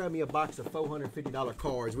off. Go grab me a box of $450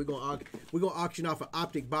 cards. We're going to auction off an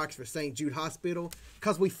optic box for St. Jude Hospital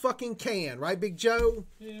because we fucking can. Right, Big Joe?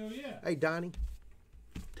 Hell yeah. Hey, Donnie.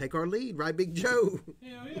 Take our lead. Right, Big Joe?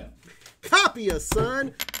 Hell yeah. Copy us,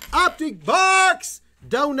 son. Optic box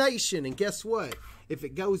donation. And guess what? If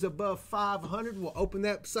it goes above 500, we'll open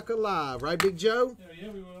that sucker live. Right, Big Joe? Hell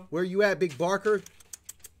yeah, we will. Where you at, Big Barker?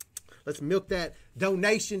 Let's milk that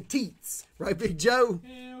donation teats. Right, Big Joe?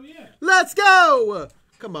 Hell yeah. Let's go.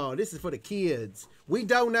 Come on, this is for the kids. We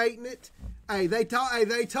donating it. Hey, they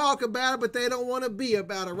talk about it, but they don't want to be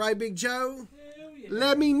about it. Right, Big Joe? Hell yeah.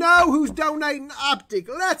 Let me know who's donating Optic.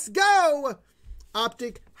 Let's go.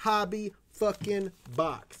 Optic Hobby fucking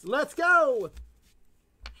box. Let's go.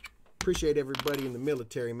 Appreciate everybody in the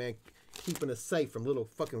military, man, keeping us safe from little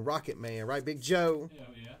fucking Rocket Man. Right, Big Joe? Hell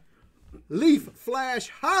yeah. Leaf Flash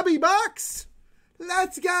Hobby Box.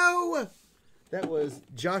 Let's go. That was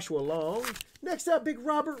Joshua Long. Next up, Big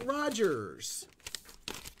Robert Rogers.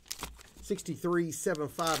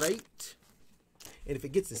 63,758. And if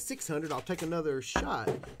it gets to 600, I'll take another shot.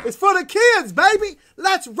 It's for the kids, baby.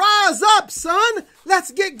 Let's rise up, son.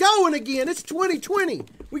 Let's get going again. It's 2020.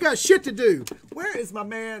 We got shit to do. Where is my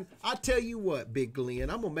man? I tell you what, Big Glenn.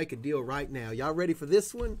 I'm going to make a deal right now. Y'all ready for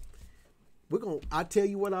this one? I tell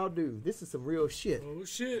you what I'll do. This is some real shit. Oh,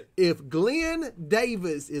 shit. If Glenn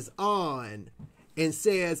Davis is on and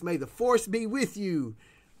says, may the force be with you,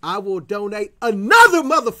 I will donate another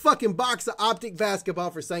motherfucking box of Optic basketball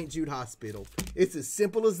for St. Jude Hospital. It's as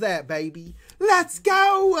simple as that, baby. Let's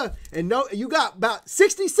go. And no, you got about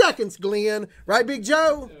 60 seconds, Glenn. Right, Big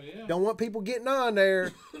Joe? Hell yeah. Don't want people getting on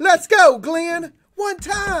there. Let's go, Glenn. One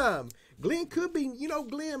time. Glenn could be,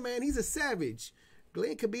 Glenn, man, he's a savage.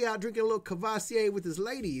 Glenn could be out drinking a little Cavassier with his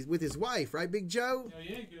ladies, with his wife, right, Big Joe? Hell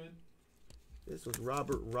yeah, good. This was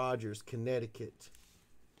Robert Rogers, Connecticut.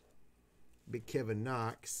 Big Kevin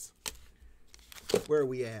Knox. Where are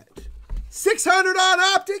we at? 600 on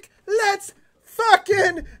Optic. Let's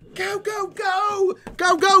fucking go, go, go.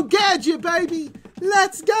 Go, go, Gadget, baby.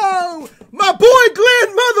 Let's go. My boy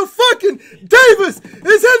Glenn motherfucking Davis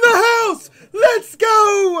is in the house. Let's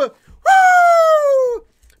go. Woo!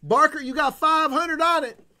 Barker, you got 500 on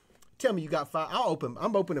it. Tell me you got 5.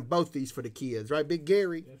 I'm opening both these for the kids, right, Big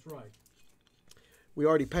Gary? That's right. We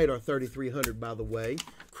already paid our $3,300, by the way.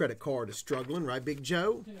 Credit card is struggling, right, Big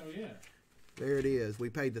Joe? Hell yeah. There it is. We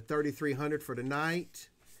paid the $3,300 for tonight.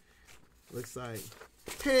 Looks like,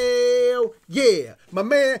 hell yeah. My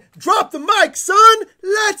man, drop the mic, son.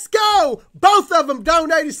 Let's go. Both of them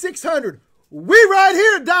donated $600. We right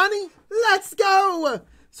here, Donnie. Let's go.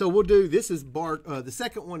 So we'll do, this is the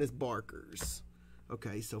second one is Barker's.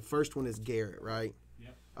 Okay, so first one is Garrett, right?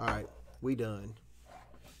 Yep. All right, we done.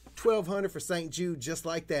 $1,200 for St. Jude, just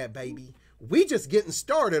like that, baby. We just getting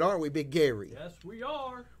started, aren't we, Big Gary? Yes, we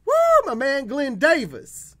are. Woo, my man Glenn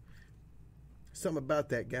Davis. Something about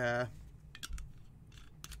that guy.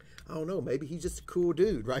 I don't know, maybe he's just a cool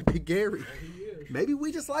dude, right, Big Gary? Yeah, he is. Maybe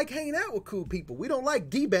we just like hanging out with cool people. We don't like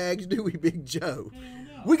D-bags, do we, Big Joe? Hell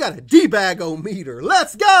no. We got a D-bag-o-meter.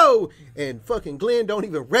 Let's go! And fucking Glenn don't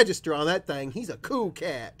even register on that thing. He's a cool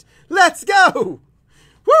cat. Let's go!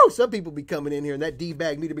 Woo! Some people be coming in here and that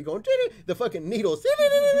D-bag meter be going, the fucking needles.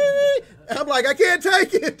 I'm like, I can't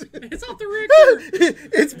take it. It's off the Richter.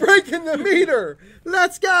 It's breaking the meter.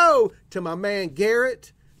 Let's go! To my man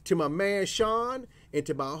Garrett, to my man Sean, and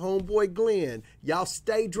to my homeboy Glenn. Y'all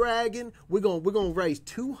stay dragging. We're gonna raise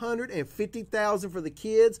 $250,000 for the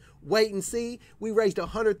kids. Wait and see. We raised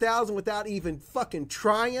 $100,000 without even fucking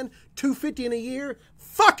trying. $250 in a year.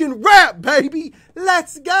 Fucking rap, baby.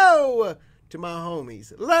 Let's go. To my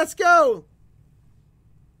homies. Let's go.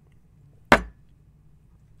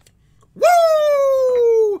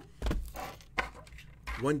 Woo!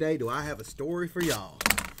 One day do I have a story for y'all.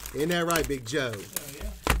 Isn't that right, Big Joe? Hell yeah.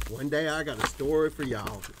 One day I got a story for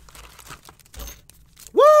y'all.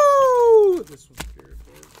 Woo! This one's Garrett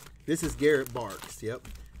Barks. This is Garrett Barks. Yep.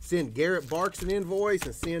 Send Garrett Barks an invoice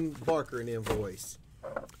and send Barker an invoice.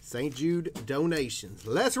 St. Jude donations.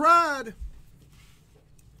 Let's ride.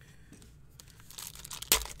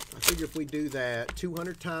 I figure if we do that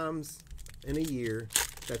 200 times in a year,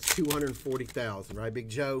 that's 240,000, right, Big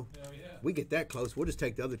Joe? Hell yeah. We get that close, we'll just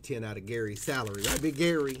take the other 10 out of Gary's salary, right, Big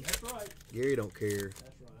Gary? That's right. Gary don't care. That's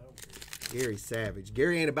right. I don't care. Gary's savage.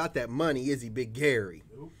 Gary ain't about that money, is he, Big Gary?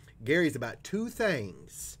 Nope. Gary's about two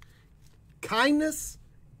things: kindness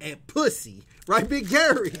and pussy, right, Big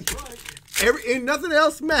Gary? That's right. And nothing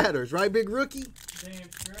else matters, right, Big Rookie?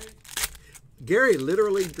 Damn straight. Gary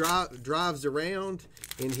literally drives around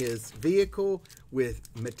in his vehicle with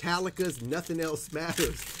Metallica's "Nothing Else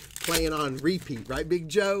Matters" playing on repeat, right, Big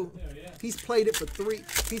Joe? Hell yeah. He's played it for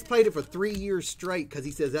 3 years straight because he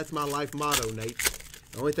says that's my life motto, Nate.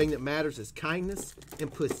 The only thing that matters is kindness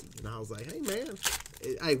and pussy. And I was like, hey man,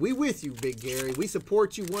 hey, we with you, Big Gary. We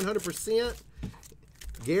support you 100%.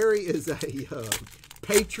 Gary is a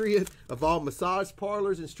patriot of all massage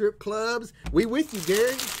parlors and strip clubs. We with you,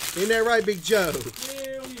 Gary. Isn't that right, Big Joe?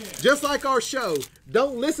 Hell yeah. Just like our show,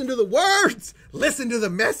 don't listen to the words, listen to the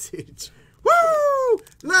message. Woo!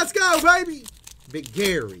 Let's go, baby. Big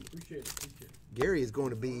Gary. Appreciate it. Gary is going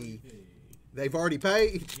to be, they've already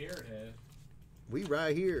paid. Garrett has. We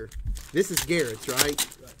right here. This is Garrett's, right?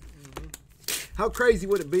 How crazy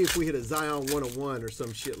would it be if we hit a Zion 101 or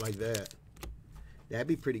some shit like that? That'd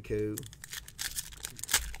be pretty cool.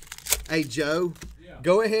 Hey, Joe, Yeah.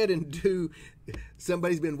 go ahead and do,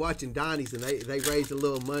 somebody's been watching Donnie's and they raised a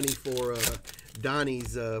little money for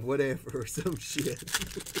Donnie's whatever or some shit.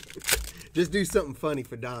 Just do something funny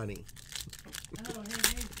for Donnie. Oh,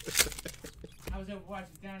 hey, I was over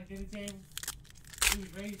watching Donnie dinner table. He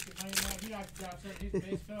was raised the money man. He likes to drop something his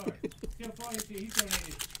best card. Still funny to see he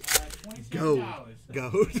donated $27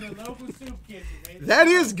 Gold. to the local soup kitchen. Man. That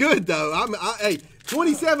is good though. Hey,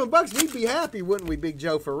 $27, we'd be happy, wouldn't we, Big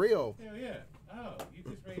Joe? For real. Hell yeah. Oh, you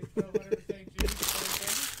just raised whatever St.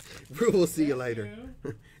 Jude. We'll see you later.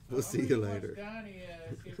 We'll see you later. Donnie,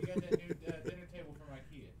 see if we got that new dinner table from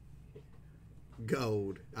IKEA.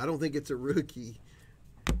 Gold. I don't think it's a rookie.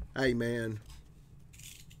 Hey man.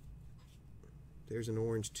 There's an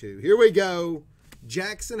orange too. Here we go.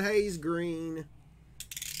 Jackson Hayes green.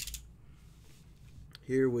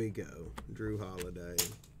 Here we go. Drew Holiday.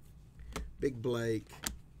 Big Blake.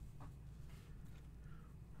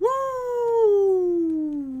 Woo!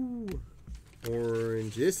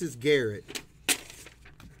 Orange. This is Garrett.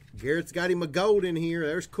 Garrett's got him a gold in here.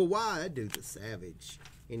 There's Kawhi. That dude's a savage.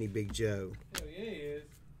 Any Big Joe. Hell yeah, he is.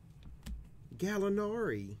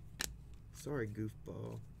 Gallinari. Sorry,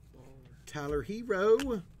 goofball. Tyler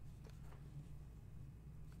Hero.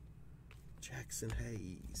 Jackson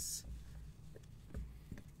Hayes.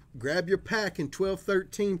 Grab your pack in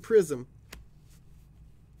 12-13 Prism.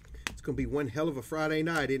 It's going to be one hell of a Friday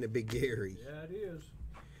night, isn't it, Big Gary? Yeah, it is.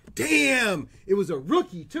 Damn! It was a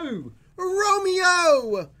rookie, too.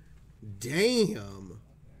 Romeo! Damn.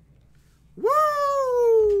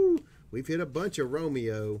 Woo! We've hit a bunch of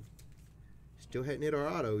Romeo. Still hadn't hit our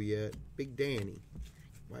auto yet. Big Danny.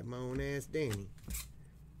 Wipe my own ass, Danny.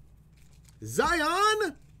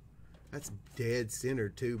 Zion! That's dead center,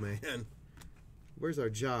 too, man. Where's our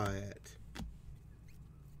jaw at?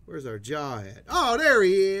 Where's our jaw at? Oh, there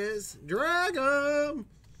he is. Drag him.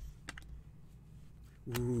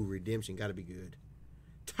 Ooh, redemption. Got to be good.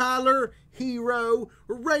 Tyler Hero.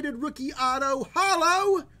 Rated rookie auto.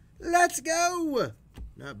 Hollow. Let's go.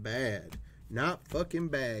 Not bad. Not fucking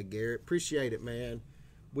bad, Garrett. Appreciate it, man.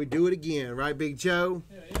 We do it again, right, Big Joe?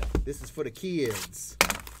 Hell yeah. This is for the kids.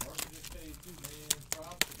 Martin just paid too, man.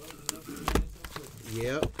 Props to both of them for doing it so quick.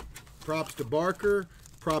 Yep. Props to Barker.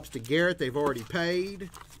 Props to Garrett. They've already paid.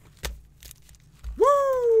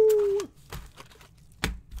 Woo!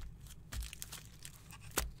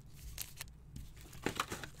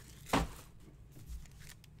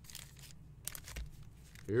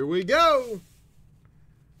 Here we go.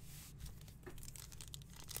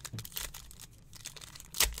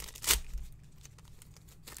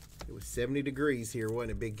 It was 70 degrees here,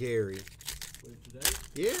 wasn't it, Big Gary? Wait, today?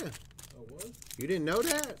 Yeah. Oh, was? You didn't know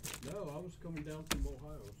that? No, I was coming down from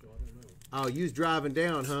Ohio, so I don't know. Oh, you was driving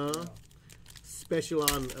down, huh? Yeah. Special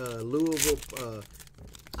on Louisville,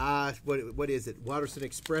 what is it? Watterson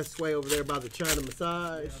Expressway over there by the China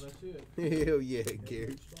Massage. Yeah, that's it. Hell yeah, Gary.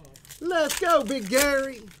 Good stop. Let's go, Big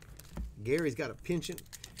Gary. Gary's got a penchant.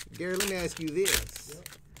 Gary, let me ask you this. Yep.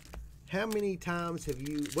 How many times have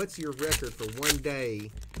you, what's your record for one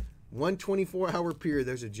day, one 24-hour period,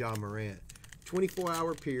 there's a John Morant,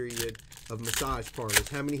 24-hour period of massage parlors,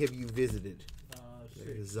 how many have you visited?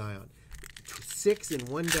 There's Zion. 6 in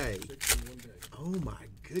one day. 6 in one day. Oh my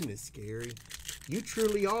goodness, Gary. You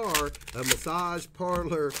truly are a massage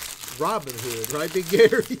parlor Robin Hood, right, Big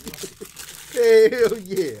Gary? Hell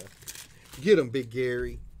yeah. Get him, Big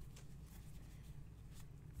Gary.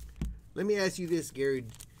 Let me ask you this, Gary.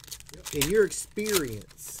 In your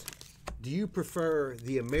experience, do you prefer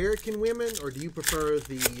the American women or do you prefer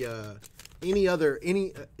the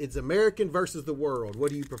it's American versus the world? What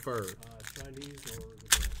do you prefer? Chinese or the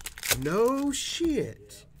No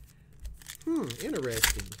shit.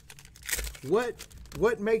 Interesting. What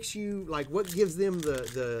makes you like? What gives them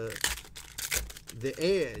the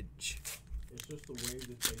edge? It's just the way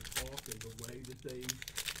that they talk and the way that they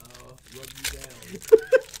rub you down.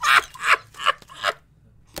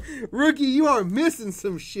 Rookie, you are missing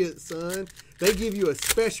some shit, son. They give you a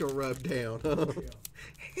special rub down. Huh?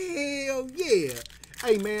 Hell yeah.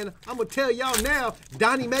 Hey, man, I'm going to tell y'all now,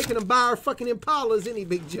 Donnie making them buy our fucking Impalas, isn't he,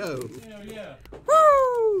 Big Joe? Hell yeah.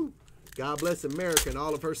 Woo! God bless America and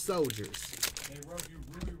all of her soldiers. They rub you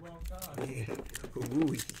really well done. Yeah.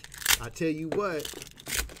 Ooh, I tell you what,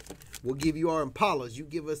 we'll give you our Impalas. You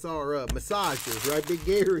give us our massagers, right, Big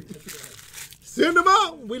Gary? Send them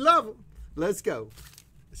out. We love them. Let's go.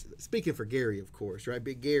 Speaking for Gary, of course, right,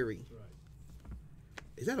 Big Gary? Right.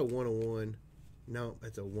 Is that a 101? No,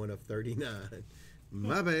 that's a 1 of 39.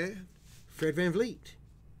 My bad. Fred Van Vliet.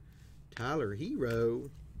 Tyler Hero.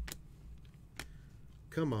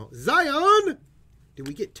 Come on. Zion! Did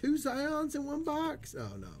we get 2 Zions in one box?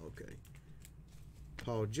 Oh, no. Okay.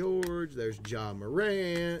 Paul George. There's Ja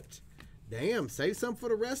Morant. Damn. Save some for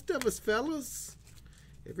the rest of us, fellas.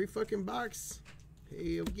 Every fucking box.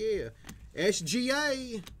 Hell yeah.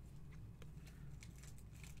 SGA.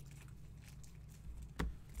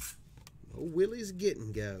 Oh, Willie's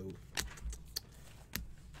getting go.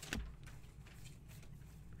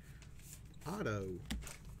 Otto.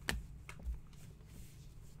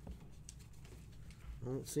 I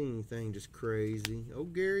don't see anything just crazy. Oh,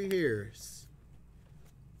 Gary Harris.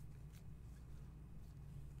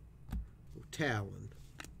 Oh, Talon.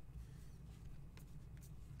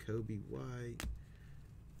 Kobe White.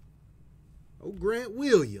 Oh, Grant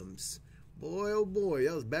Williams. Boy, oh boy,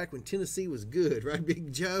 that was back when Tennessee was good, right,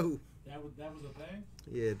 Big Joe? That was a thing?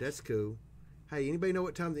 Yeah, that's cool. Hey, anybody know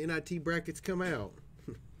what time the NIT brackets come out?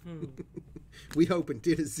 We hoping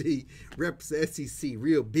Tennessee reps the SEC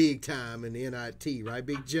real big time in the NIT, right,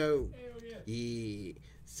 Big Joe? Hell yeah. Yeah.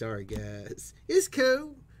 Sorry, guys. It's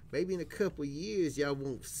cool. Maybe in a couple years, y'all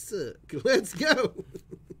won't suck. Let's go.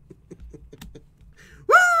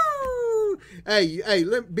 Woo! Hey,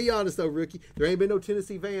 let me be honest though, Rookie. There ain't been no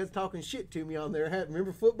Tennessee fans talking shit to me on there.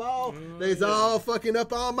 Remember football? They's all fucking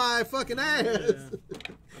up on my fucking ass.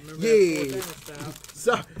 Yeah.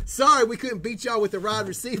 Sorry we couldn't beat y'all with a wide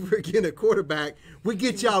receiver again, a quarterback. We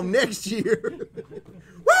get y'all next year.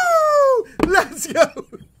 Woo! Let's go.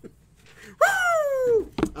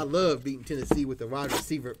 Woo! I love beating Tennessee with a wide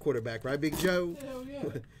receiver at quarterback, right, Big Joe? Hell yeah.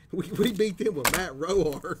 We beat them with Matt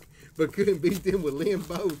Roark, but couldn't beat them with Lynn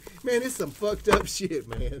Bowden. Man, it's some fucked up shit,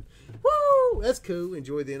 man. Woo! That's cool.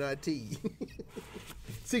 Enjoy the NIT.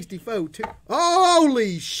 64.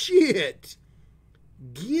 Holy shit!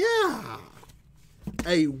 Yeah!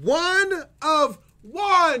 A 1 of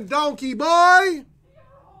 1, donkey boy!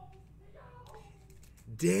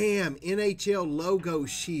 Damn, NHL logo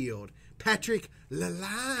shield. Patrick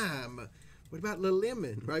Lalime. What about Lil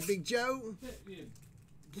Lemon? Right, Big Joe?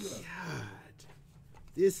 God,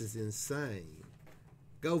 this is insane.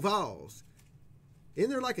 Go Vols. Isn't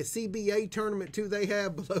there like a CBA tournament too they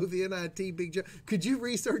have below the NIT, Big Joe? Could you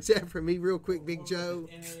research that for me real quick, Big Joe?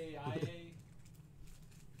 NAIA.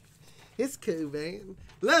 It's cool, man.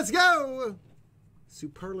 Let's go.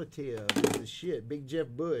 Superlative is the shit. Big Jeff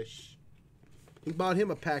Bush. He bought him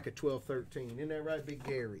a pack of 12-13. Isn't that right, Big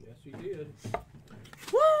Gary? Yes, he did.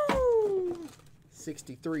 Woo!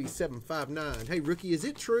 63-759. Hey, Rookie, is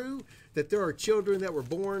it true that there are children that were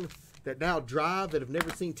born that now drive that have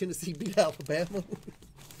never seen Tennessee beat Alabama?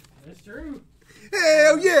 That's true.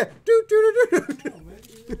 Hell yeah!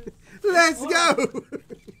 Let's go!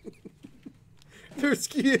 There's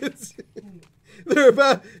kids. They're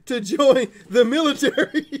about to join the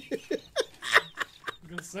military.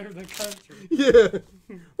 Gonna serve the country. Yeah.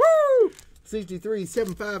 Woo!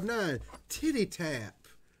 63-759. Titty tap.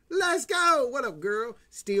 Let's go. What up, girl?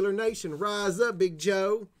 Steeler Nation, rise up, Big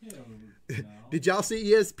Joe. Hell no. Did y'all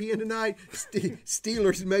see ESPN tonight?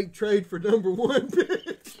 Steelers make trade for #1 pick.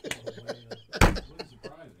 Wouldn't surprise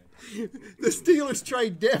me. The Steelers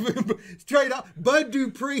trade off Bud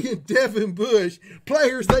Dupree and Devin Bush,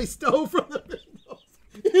 players they stole from the Bengals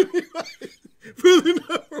for the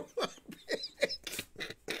 #1 pick.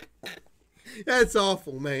 That's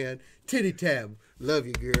awful, man. Titty tab. Love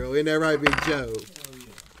you, girl. Isn't that right, Big Joe?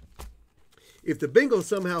 If the Bengals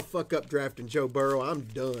somehow fuck up drafting Joe Burrow, I'm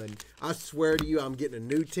done. I swear to you, I'm getting a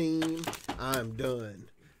new team. I'm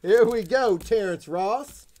done. Here we go. Terrence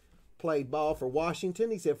Ross played ball for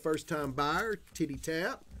Washington. He's a first-time buyer. Titty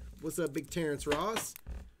tap. What's up, Big Terrence Ross?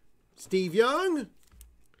 Steve Young.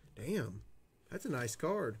 Damn, that's a nice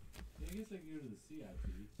card. Yeah, I guess I can go to the CIT.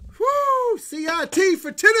 Woo! CIT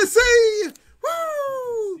for Tennessee.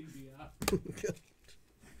 Woo! CBI.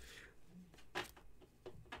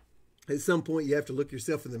 At some point, you have to look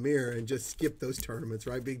yourself in the mirror and just skip those tournaments,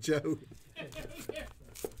 right, Big Joe?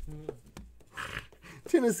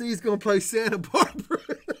 Tennessee's going to play Santa Barbara.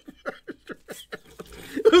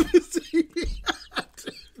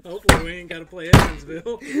 Hopefully we ain't got to play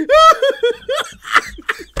Evansville.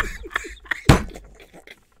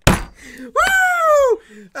 Woo!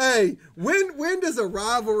 Hey, when does a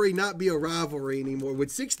rivalry not be a rivalry anymore?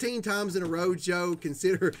 Would 16 times in a row, Joe,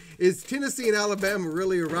 consider, is Tennessee and Alabama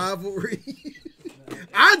really a rivalry?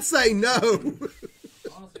 I'd say no. Honestly,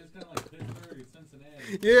 it's kind of like Pittsburgh and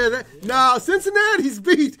Cincinnati. Yeah, no, Cincinnati's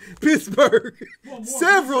beat Pittsburgh Well, more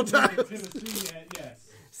several Pittsburgh than times. Tennessee, yes.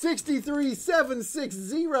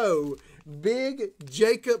 63-760. Big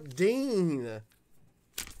Jacob Dean.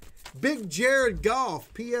 Big Jared Goff,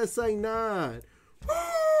 PSA 9.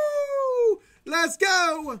 Woo! Let's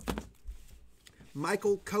go!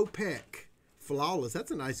 Michael Kopech, flawless.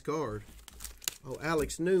 That's a nice card. Oh,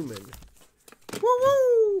 Alex Newman.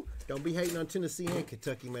 Woo-woo! Don't be hating on Tennessee and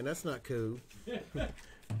Kentucky, man. That's not cool. Pick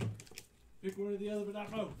one or the other, but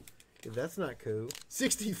not both. Yeah, that's not cool.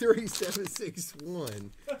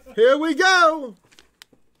 63-761. Here we go.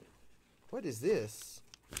 What is this?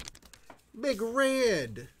 Big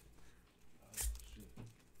Red.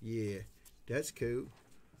 Yeah, that's cool.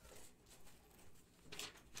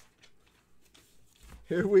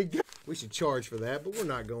 Here we go. We should charge for that, but we're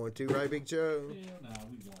not going to, right, Big Joe? Hell no,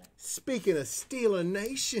 we won't. Speaking of Steelin'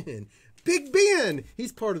 Nation, Big Ben.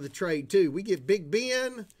 He's part of the trade, too. We get Big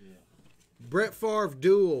Ben. Yeah. Brett Favre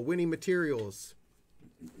duel, winning materials.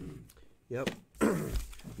 Yep.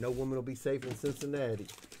 No woman will be safe in Cincinnati.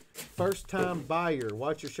 First time buyer.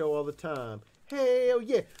 Watch your show all the time. Hell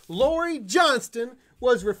yeah. Lori Johnston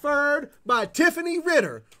was referred by Tiffany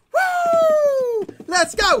Ritter. Woo!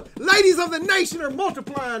 Let's go. Ladies of the nation are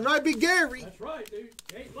multiplying, right, Big Gary? That's right, dude.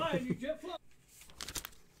 You ain't lying, you jet fly.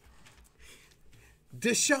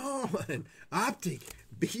 Deshaun Optic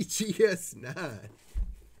BGS 9.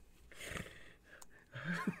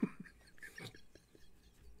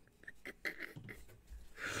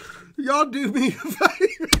 Y'all do me a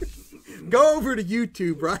favor. Go over to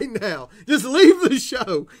YouTube right now. Just leave the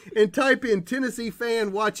show and type in Tennessee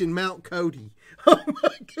fan watching Mount Cody. Oh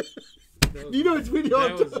my God. Do you know which video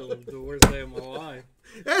I'm That was talking? the worst day of my life.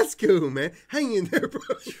 That's cool, man. Hang in there, bro.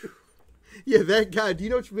 Yeah, that guy. Do you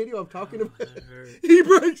know which video I'm talking about? That hurt. He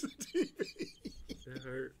breaks the TV. That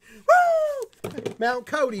hurt. Woo! Mount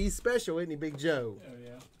Cody's special, isn't he, Big Joe? Hell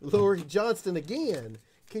yeah. Lori Johnston again.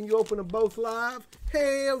 Can you open them both live?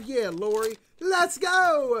 Hell yeah, Lori. Let's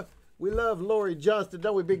go. We love Lori Johnston,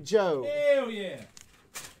 don't we, Big Joe? Hell yeah.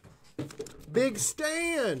 Big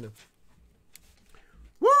Stan.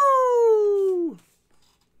 Woo!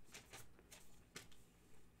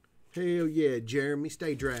 Hell yeah, Jeremy.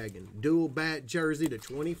 Stay dragging. Dual bat jersey to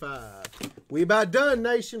 25. We about done,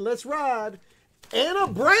 nation. Let's ride. Anna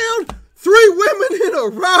Brown. 3 women in a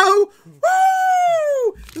row.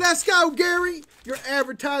 Woo! Let's go, Gary. Your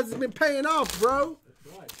advertising's been paying off, bro.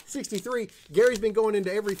 63. Gary's been going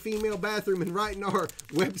into every female bathroom and writing our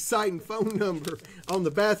website and phone number on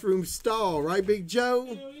the bathroom stall. Right, Big Joe?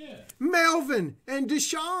 Hell yeah. Melvin and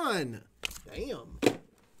Deshaun. Damn.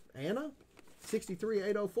 Anna?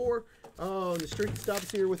 63-804. Oh, the streak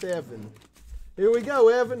stops here with Evan. Here we go,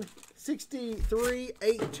 Evan.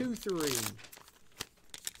 63-823.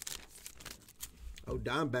 Oh,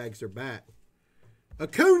 dime bags are back.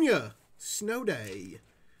 Acuna. Snow Day.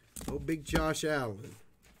 Oh, Big Josh Allen.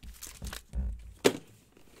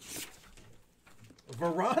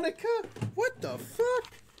 Veronica? What the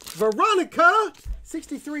fuck? Veronica!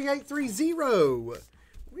 63-830.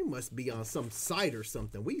 We must be on some site or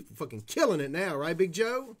something. We fucking killing it now, right, Big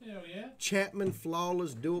Joe? Hell yeah. Chapman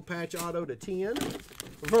Flawless Dual Patch Auto to 10.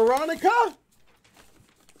 Veronica!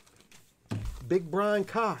 Big Brian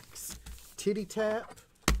Cox. Titty Tap.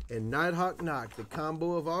 And Nighthawk Knock, the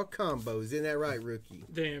combo of all combos. Isn't that right, rookie?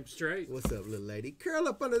 Damn straight. What's up, little lady? Curl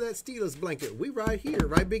up under that Steelers blanket. We right here,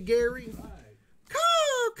 right, Big Gary?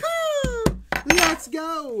 Come! Let's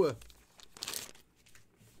go!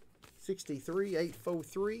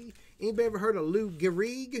 63-843. Anybody ever heard of Lou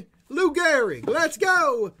Gehrig? Lou Gehrig, let's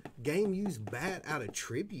go. Game used bat out of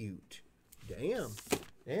tribute. Damn.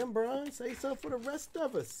 Damn, Brian. Say something for the rest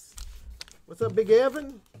of us. What's up, Big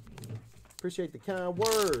Evan? Appreciate the kind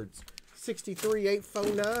words.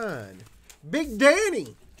 63849. Big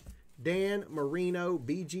Danny. Dan Marino,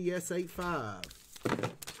 BGS85.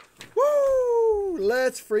 Woo!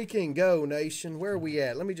 Let's freaking go, nation. Where are we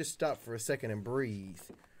at? Let me just stop for a second and breathe.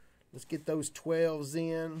 Let's get those 12s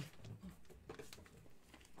in.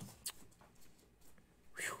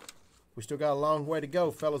 Whew. We still got a long way to go,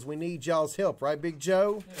 fellas. We need y'all's help, right, Big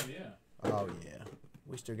Joe? Hell yeah. Oh, yeah.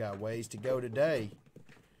 We still got ways to go today.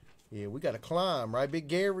 Yeah, we got to climb, right, Big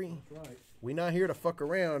Gary? That's right. We not here to fuck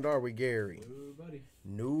around, are we, Gary? Oh, buddy.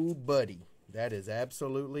 Nobody. That is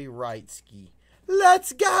absolutely right, Ski.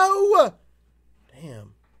 Let's go!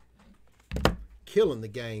 Damn. Killing the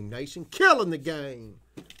game, nation. Killing the game.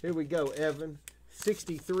 Here we go, Evan.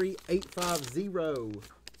 63850.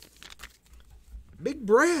 Big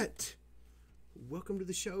Brett. Welcome to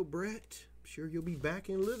the show, Brett. I'm sure you'll be back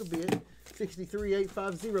in a little bit.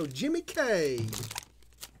 63850. Jimmy K.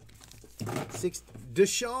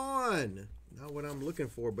 Deshaun. Not what I'm looking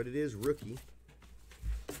for, but it is rookie.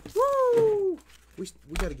 Woo! We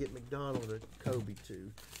got to get McDonald or Kobe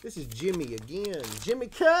too. This is Jimmy again. Jimmy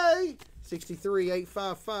K.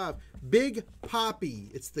 63855. Big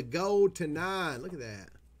Poppy. It's the gold to 9. Look at that.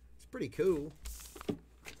 It's pretty cool.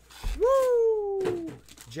 Woo!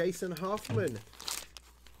 Jason Hoffman.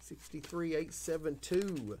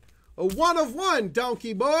 63872. A 1 of 1,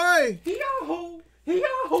 donkey boy. Yahoo!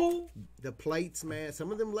 Yahoo! The plates, man.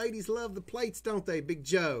 Some of them ladies love the plates, don't they, Big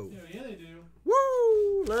Joe? Hell yeah, they do.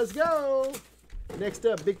 Woo! Let's go. Next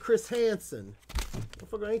up, Big Chris Hansen.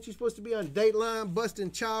 Motherfucker, ain't you supposed to be on Dateline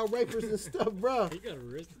busting child rapers and stuff, bro? He got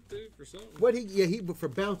arrested too for something. What he? Yeah, he for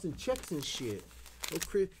bouncing checks and shit. Oh,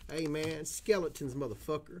 Chris, hey man, skeletons,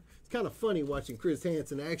 motherfucker. It's kind of funny watching Chris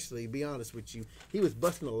Hansen. Actually, be honest with you, he was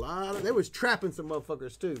busting a lot of. They was trapping some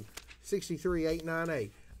motherfuckers too.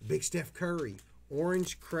 63898. Big Steph Curry.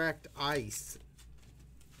 Orange cracked ice.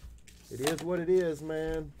 It is what it is,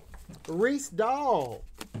 man. Reese Dahl.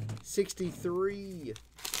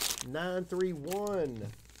 63931.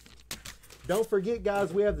 Don't forget,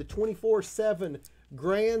 guys, we have the 24/7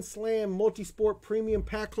 Grand Slam Multisport Premium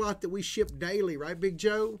Pack Lot that we ship daily, right, Big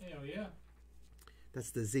Joe? Hell yeah.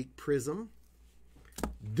 That's the Zeke Prism.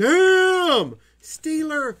 Damn!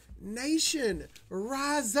 Steeler Nation,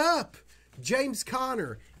 rise up! James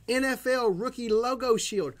Conner, NFL Rookie Logo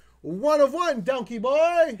Shield. 1 of 1, donkey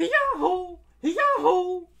boy! Yahoo!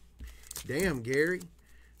 Yahoo! Damn, Gary.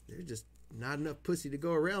 There's just not enough pussy to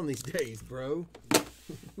go around these days, bro. We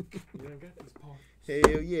done got this part.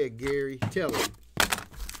 Hell yeah, Gary. Tell him.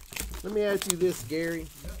 Let me ask you this, Gary.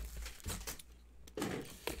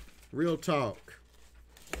 Real talk.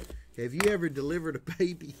 Have you ever delivered a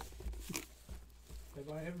baby? Have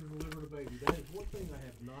I ever delivered a baby? That is one thing I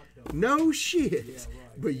have not done. No shit. Yeah, right.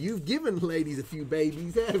 But you've given ladies a few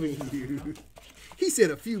babies, haven't you? He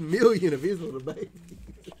said a few million of his little babies.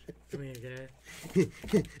 Come here, guy.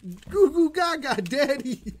 Goo goo gaga,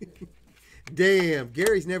 daddy. Damn,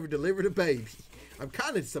 Gary's never delivered a baby. I'm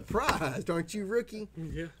kind of surprised, aren't you, rookie?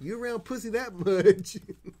 Yeah. You around pussy that much?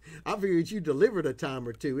 I figured you delivered a time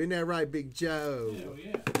or two. Isn't that right, Big Joe? Hell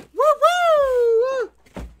yeah. Woo woo!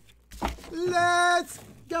 Let's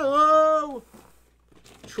go!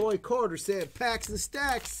 Troy Carter said packs and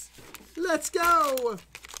stacks. Let's go!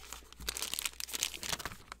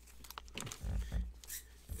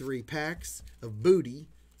 3 packs of booty,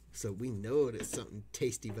 so we know there's something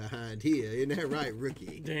tasty behind here. Isn't that right,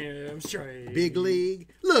 rookie? Damn straight. Big league.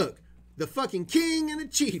 Look, the fucking king and the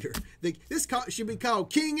cheater. Should be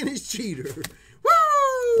called King and his cheater.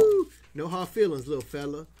 Woo! No hard feelings, little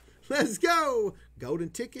fella. Let's go. Golden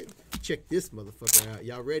ticket. Check this motherfucker out.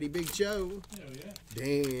 Y'all ready, Big Joe? Hell yeah.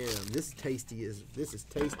 Damn, this is tasty as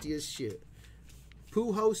shit.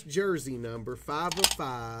 Pujols jersey number 5 of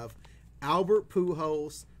 5. Albert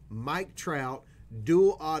Pujols, Mike Trout,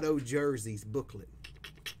 dual auto jerseys booklet.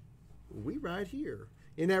 We right here.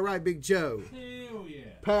 Isn't that right, Big Joe? Hell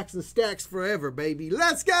yeah. Packs and stacks forever, baby.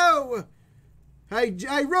 Let's go. Hey,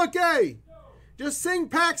 rookie. Just sing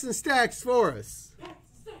packs and stacks for us.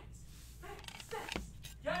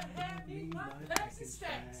 Gotta have me my packs and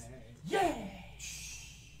stacks. Yeah.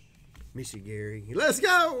 Miss you, Gary. Let's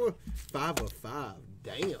go. 5 of 5.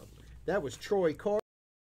 Damn. That was Troy Carter.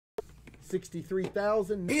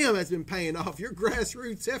 63,000. Damn, that's been paying off your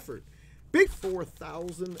grassroots effort. Big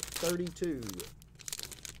 4,032.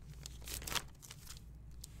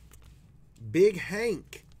 Big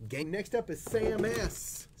Hank. Game. Next up is Sam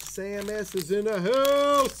S. Sam S is in the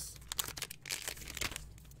house.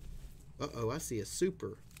 Uh-oh, I see a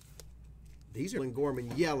super. These are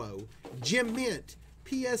Gorman yellow. Jim Mint,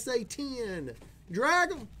 PSA 10.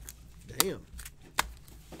 Drag 'em. Damn.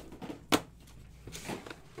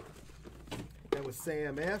 That was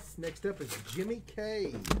Sam S. Next up is Jimmy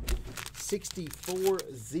K.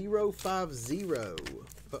 64050.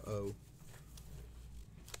 Uh-oh.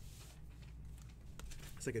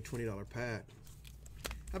 It's like a $20 pack.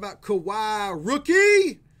 How about Kawhi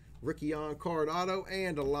Rookie? Rookie on card auto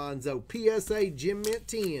and Alonzo PSA Jim Mint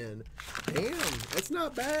 10. Damn, that's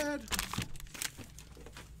not bad.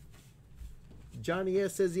 Johnny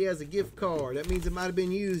S says he has a gift card. That means it might have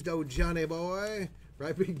been used, oh Johnny boy.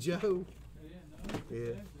 Right, Big Joe?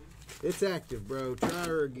 Yeah. It's active, bro. Try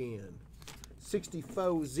her again.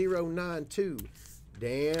 64092.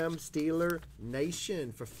 Damn Steeler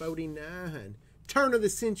Nation for 49. Turn of the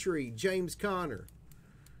century, James Conner.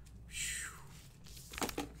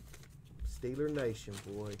 Steeler Nation,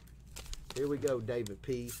 boy. Here we go, David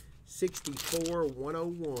P.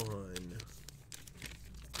 64101.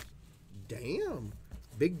 Damn.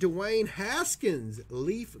 Big Dwayne Haskins,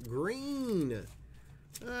 Leaf Green.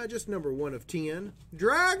 Just number 1 of 10.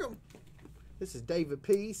 Drag 'em. This is David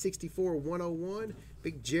P. 64101.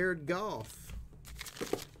 Big Jared Goff.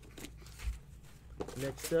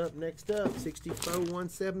 Next up,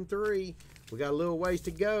 64173. We got a little ways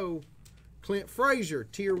to go. Clint Frazier,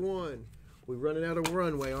 Tier 1. We're running out of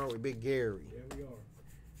runway, aren't we, Big Gary? Yeah, we are.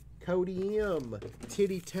 Cody M.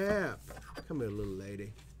 Titty Tap. Come here, little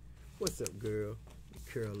lady. What's up, girl?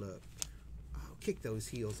 Curl up. Oh, kick those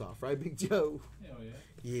heels off, right, Big Joe? Hell yeah.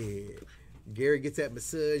 Yeah. Gary gets that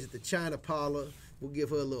massage at the China Parlor. We'll give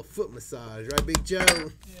her a little foot massage, right, Big Joe?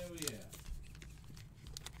 Hell yeah.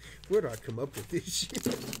 Where do I come up with this shit?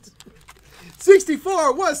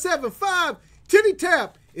 64175. Titty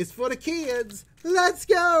Tap is for the kids. Let's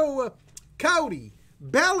go. Cody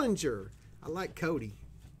Bellinger. I like Cody.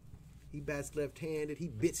 He bats left-handed. He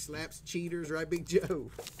bitch slaps cheaters, right, Big Joe?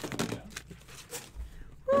 Yeah.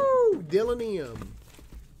 Woo! Dylan M.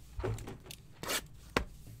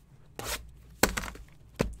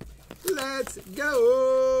 Let's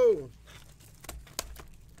go.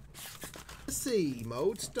 Let's see.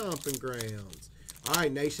 Mode Stomping Grounds. All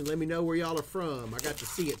right, Nation, let me know where y'all are from. I got to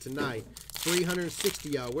see it tonight. 360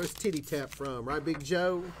 y'all. Where's Titty Tap from? Right, Big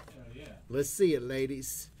Joe? Hell yeah. Let's see it,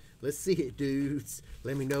 ladies. Let's see it, dudes.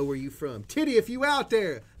 Let me know where you from. Titty, if you out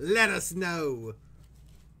there, let us know.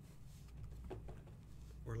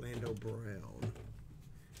 Orlando Brown.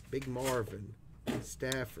 Big Marvin.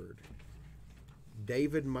 Stafford.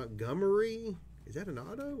 David Montgomery. Is that an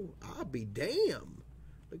auto? I'll be damn.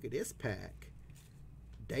 Look at this pack.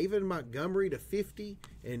 David Montgomery to 50.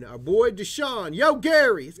 And our boy Deshaun. Yo,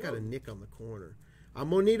 Gary. It's got a nick on the corner.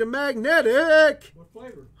 I'm going to need a magnetic. What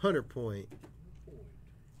flavor? 100 point.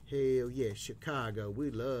 Hell yeah, Chicago.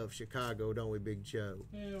 We love Chicago, don't we, Big Joe?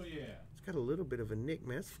 Hell yeah. It's got a little bit of a nick,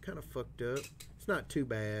 man. It's kind of fucked up. It's not too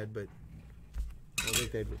bad, but I don't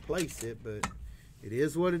think they'd replace it, but it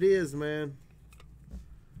is what it is, man.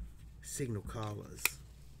 Signal callers.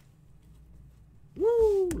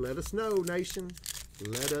 Woo! Let us know, Nation.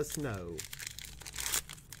 Let us know.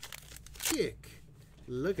 Kick.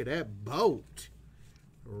 Look at that boat.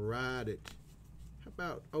 Ride it. How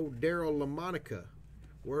about old Daryl LaMonica?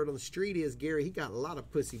 Word on the street is, Gary, he got a lot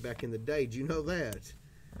of pussy back in the day. Did you know that?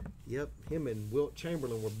 Yep, him and Wilt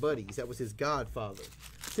Chamberlain were buddies. That was his godfather.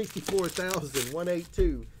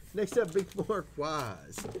 64,182. Next up, Big Mark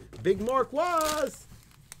Wise. Big Mark Wise.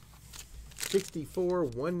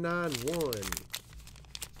 64191.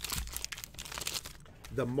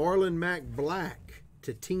 The Marlon Mack Black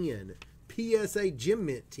to 10. PSA Jim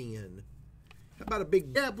Mint 10. How about a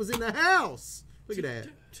big gap was in the house? Look at that.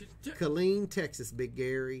 Killeen, Texas, Big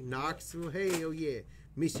Gary. Knoxville, hell yeah.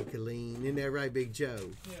 Miss you, Killeen. Isn't that right, Big Joe?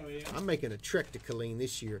 Hell yeah. I'm making a trek to Killeen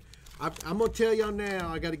this year. I'm going to tell y'all now,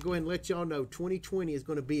 I got to go ahead and let y'all know, 2020 is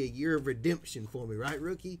going to be a year of redemption for me, right,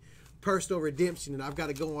 Rookie? Personal redemption, and I've got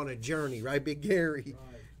to go on a journey, right, Big Gary?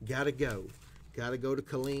 Right. Got to go. Got to go to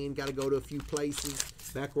Killeen. Got to go to a few places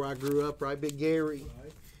back where I grew up, right, Big Gary?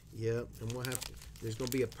 Right. Yep, and we'll have to, there's going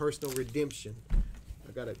to be a personal redemption.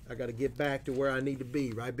 I gotta get back to where I need to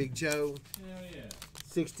be, right, Big Joe? Hell yeah.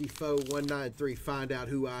 64193. Find out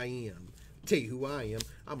who I am. Tell you who I am.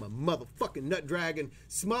 I'm a motherfucking nut dragon,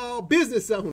 small business owner.